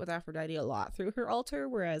communicate with Aphrodite a lot through her altar,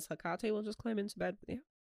 whereas Hecate will just climb into bed with you.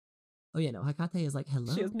 Oh yeah, no, Hecate is like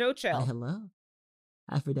hello. She has no chill. Hi, hello.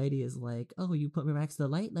 Aphrodite is like, oh, you put me right next to the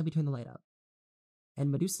light. Let me turn the light up.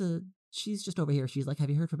 And Medusa, she's just over here. She's like, have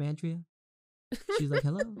you heard from Andrea? She's like,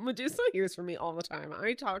 hello. Medusa hears from me all the time.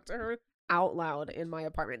 I talk to her out loud in my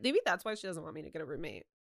apartment. Maybe that's why she doesn't want me to get a roommate.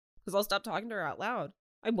 Because I'll stop talking to her out loud.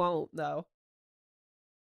 I won't, though.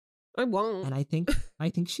 I won't. And I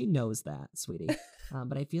think she knows that, sweetie.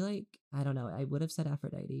 But I feel like I don't know. I would have said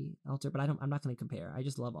Aphrodite altar, but I'm not going to compare. I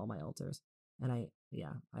just love all my altars, and I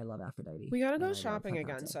love Aphrodite. We gotta and go I love shopping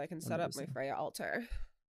again Hecate so I can and set up my Medusa. Freya altar.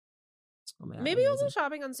 Oh my God, Maybe I'll go amazing.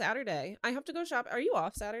 shopping on Saturday. I have to go shop. Are you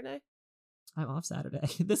off Saturday? I'm off Saturday.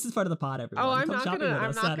 This is part of the pod, everyone. Oh, I'm Come not shopping gonna. with I'm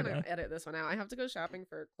us not Saturday. gonna edit this one out. I have to go shopping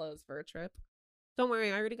for clothes for a trip. Don't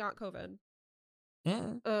worry, I already got COVID.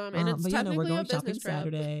 Yeah. And it's but technically we're going a business shopping trip.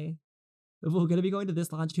 Saturday. We're gonna be going to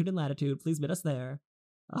this longitude and latitude. Please meet us there.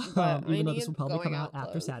 But I Even though this need will probably come going out out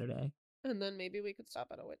after clothes. Saturday. And then maybe we could stop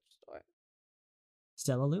at a witch store.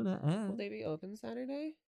 Stella Luna. Will they be open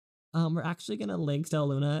Saturday? We're actually gonna link Stella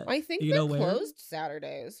Luna. I think you they're know where? closed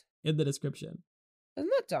Saturdays. In the description. Isn't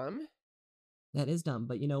that dumb? That is dumb,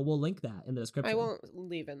 but we'll link that in the description. I won't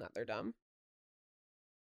leave in that they're dumb.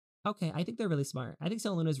 Okay, I think they're really smart. I think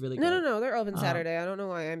Stella Luna is really No, great. no, they're open Saturday. I don't know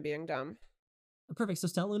why I'm being dumb. Perfect. So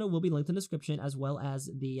Stella Luna will be linked in the description, as well as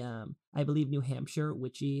the I believe New Hampshire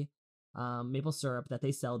witchy maple syrup that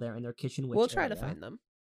they sell there in their kitchen witch We'll try to area. find them.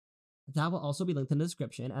 That will also be linked in the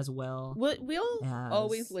description, as well We'll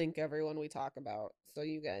always as- link everyone we talk about so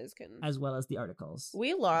you guys can. as well as the articles.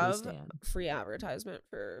 We love stand. free advertisement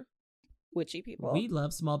for witchy people. We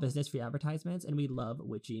love small business free advertisements, and we love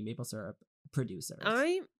witchy maple syrup producers.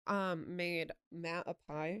 I made Matt a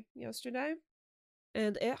pie yesterday,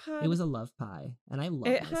 and It was a love pie, and I love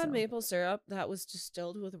it myself. had maple syrup that was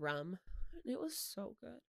distilled with rum. And it was so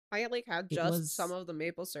good. I had It just was- some of the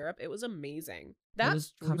maple syrup. It was amazing. It That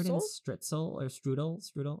was covered in streusel, strudel or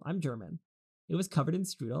strudel. I'm German. It was covered in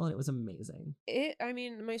strudel, and it was amazing.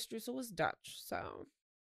 my streusel was Dutch, so.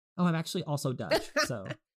 Oh, I'm actually also Dutch, so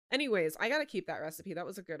Anyways, I gotta keep that recipe. That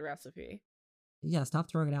was a good recipe. yeah, stop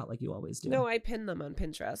throwing it out like you always do. No, I pinned them on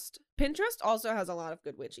Pinterest. Pinterest also has a lot of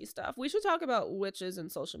good witchy stuff. We should talk about witches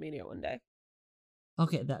and social media one day.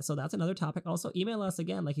 Okay, so that's another topic. Also, email us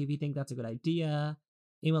again, like if you think that's a good idea.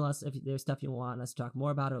 Email us if there's stuff you want us to talk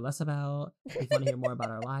more about or less about. If you want to hear more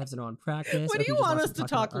about our lives and our own practice. What or do if you just want us us to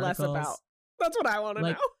talk less articles. about? That's what I want to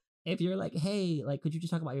Like, know. If you're like, hey, like, could you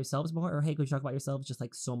just talk about yourselves more? Or hey, could you talk about yourselves just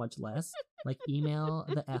like so much less? Like, email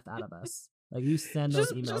the F out of us. Like, you send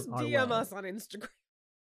those emails Just our DM way. us on Instagram.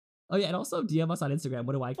 Oh yeah, and also DM us on Instagram.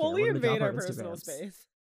 What do I care? Fully We're gonna drop invade our personal Instagrams. space.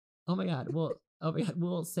 Oh my god.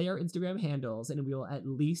 We'll say our Instagram handles, and we will at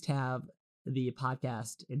least have the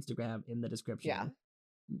podcast Instagram in the description. Yeah.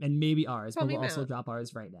 And maybe ours, Tell but me, we'll also Matt. drop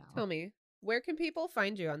ours right now. Tell me, where can people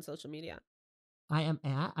find you on social media? I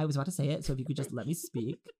was about to say it, so if you could just let me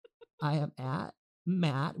speak. I am at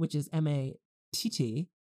Matt, which is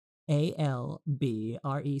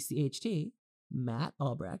MATTALBRECHT, Matt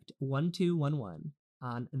Albrecht 1211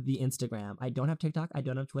 on the Instagram. I don't have TikTok. I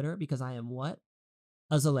don't have Twitter because I am what?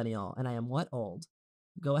 A zillennial, and I am what? Old.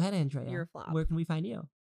 Go ahead, Andrea. You're a flop. Where can we find you?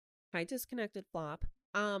 Hi, disconnected flop.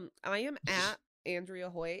 I am at Andrea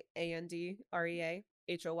Hoyt, AndreaHoyt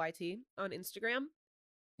on Instagram.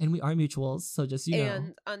 And we are mutuals, so just you know.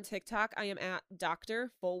 And on TikTok, I am at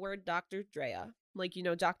Dr. Drea. Like,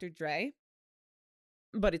 Dr. Dre.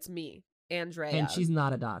 But it's me, Andrea. And she's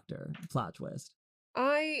not a doctor. Plot twist.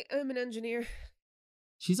 I am an engineer.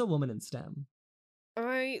 She's a woman in STEM.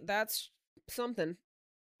 That's something.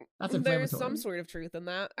 That's There's some inflammatory. sort of truth in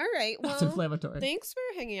that. All right. That's Well, inflammatory. thanks for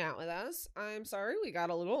hanging out with us. I'm sorry we got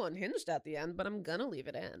a little unhinged at the end, but I'm gonna leave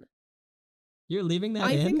it in. You're leaving that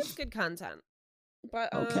I in? think it's good content.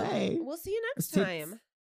 But Okay. we'll see you next Let's take. time.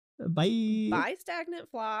 Bye. Bye, stagnant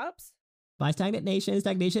flops. Bye, Stagnant Nation.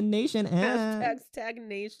 Stagnation Nation. Hashtag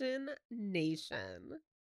stagnation nation.